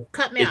care of.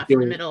 Cut me off in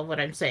the middle of what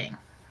I'm saying.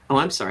 Oh,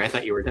 I'm sorry. I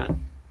thought you were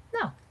done.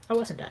 No, I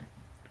wasn't done.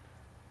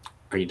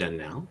 Are you done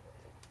now?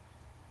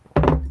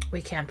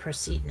 We can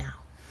proceed now.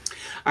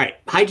 All right.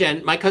 Hi,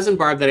 Jen. My cousin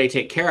Barb that I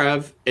take care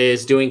of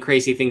is doing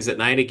crazy things at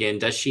night again.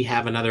 Does she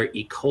have another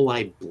E.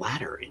 coli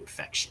bladder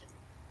infection?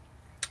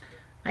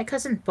 My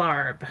cousin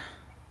Barb.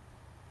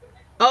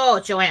 Oh,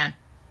 Joanne.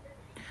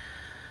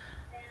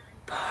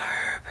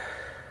 Barb.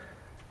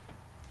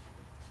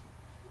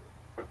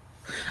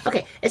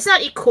 Okay, it's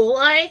not E.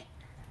 coli,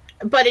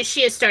 but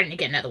she is starting to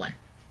get another one.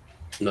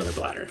 Another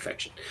bladder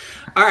infection.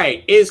 All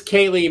right. Is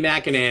Kayleigh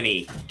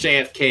McEnany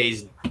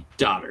JFK's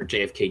daughter,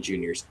 JFK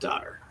Jr.'s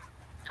daughter?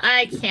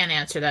 I can't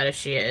answer that if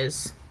she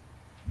is.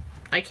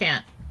 I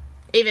can't.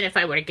 Even if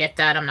I were to get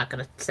that, I'm not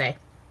going to say.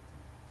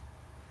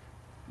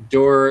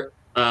 Dorinda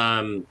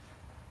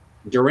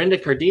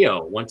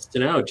Cardillo wants to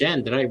know,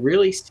 Jen, did I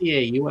really see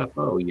a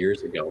UFO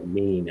years ago?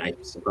 Meaning, I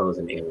suppose,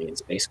 an alien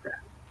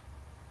spacecraft.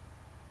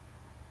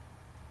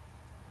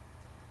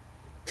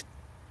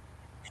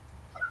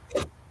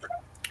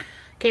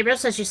 Gabriel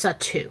says you saw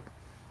two.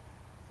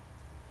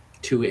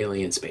 2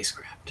 alien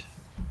spacecraft.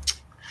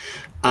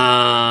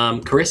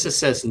 Carissa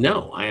says,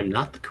 no, I am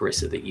not the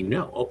Carissa that you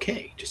know.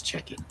 Okay, just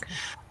checking.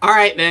 All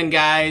right, then,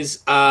 guys.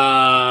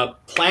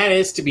 Plan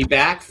is to be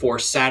back for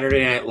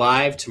Saturday Night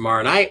Live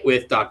tomorrow night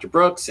with Dr.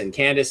 Brooks and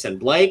Candace and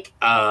Blake,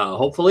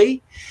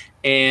 hopefully.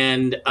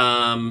 And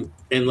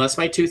unless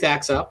my tooth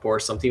acts up or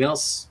something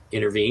else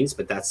intervenes,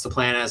 but that's the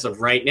plan as of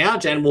right now.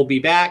 Jen will be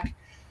back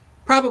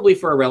probably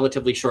for a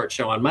relatively short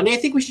show on Monday. I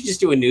think we should just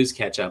do a news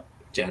catch-up,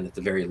 Jen, at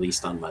the very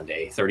least on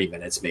Monday. 30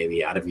 minutes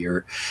maybe out of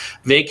your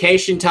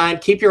vacation time.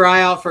 Keep your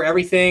eye out for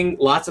everything.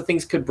 Lots of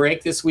things could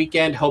break this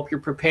weekend. Hope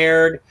you're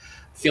prepared.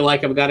 Feel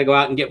like I've got to go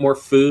out and get more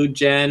food,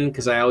 Jen,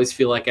 because I always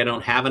feel like I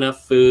don't have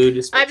enough food.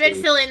 I've been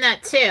feeling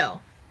that too.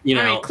 You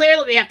know, I mean,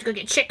 clearly we have to go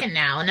get chicken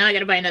now, and now I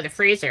got to buy another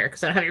freezer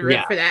because I don't have any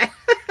room for that.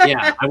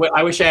 Yeah,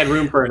 I wish I had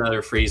room for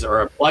another freezer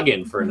or a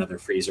plug-in for another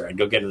freezer. I'd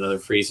go get another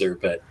freezer,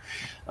 but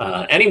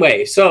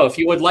anyway, so if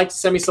you would like to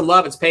send me some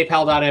love, it's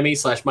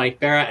paypal.me/Mike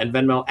Barra and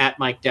Venmo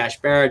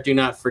 @Mike-Barra. Do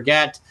not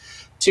forget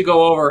to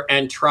go over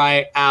and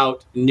try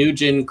out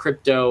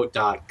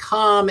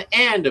NugentCrypto.com.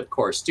 And, of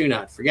course, do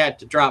not forget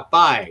to drop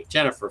by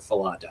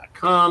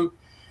JenniferFallah.com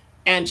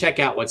and check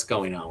out what's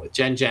going on with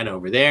Jen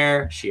over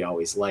there. She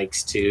always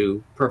likes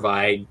to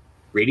provide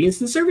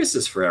readings and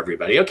services for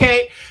everybody.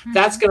 Okay,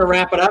 that's going to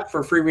wrap it up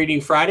for Free Reading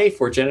Friday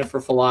for Jennifer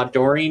Fallah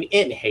Doreen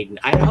in Hayden,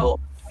 Idaho,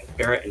 Mike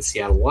Barrett in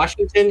Seattle,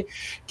 Washington.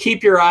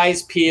 Keep your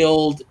eyes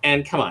peeled,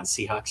 and come on,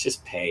 Seahawks,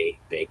 just pay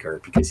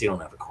Baker because you don't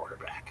have a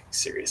quarterback.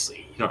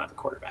 Seriously, you don't have a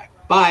quarterback.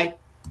 Bye.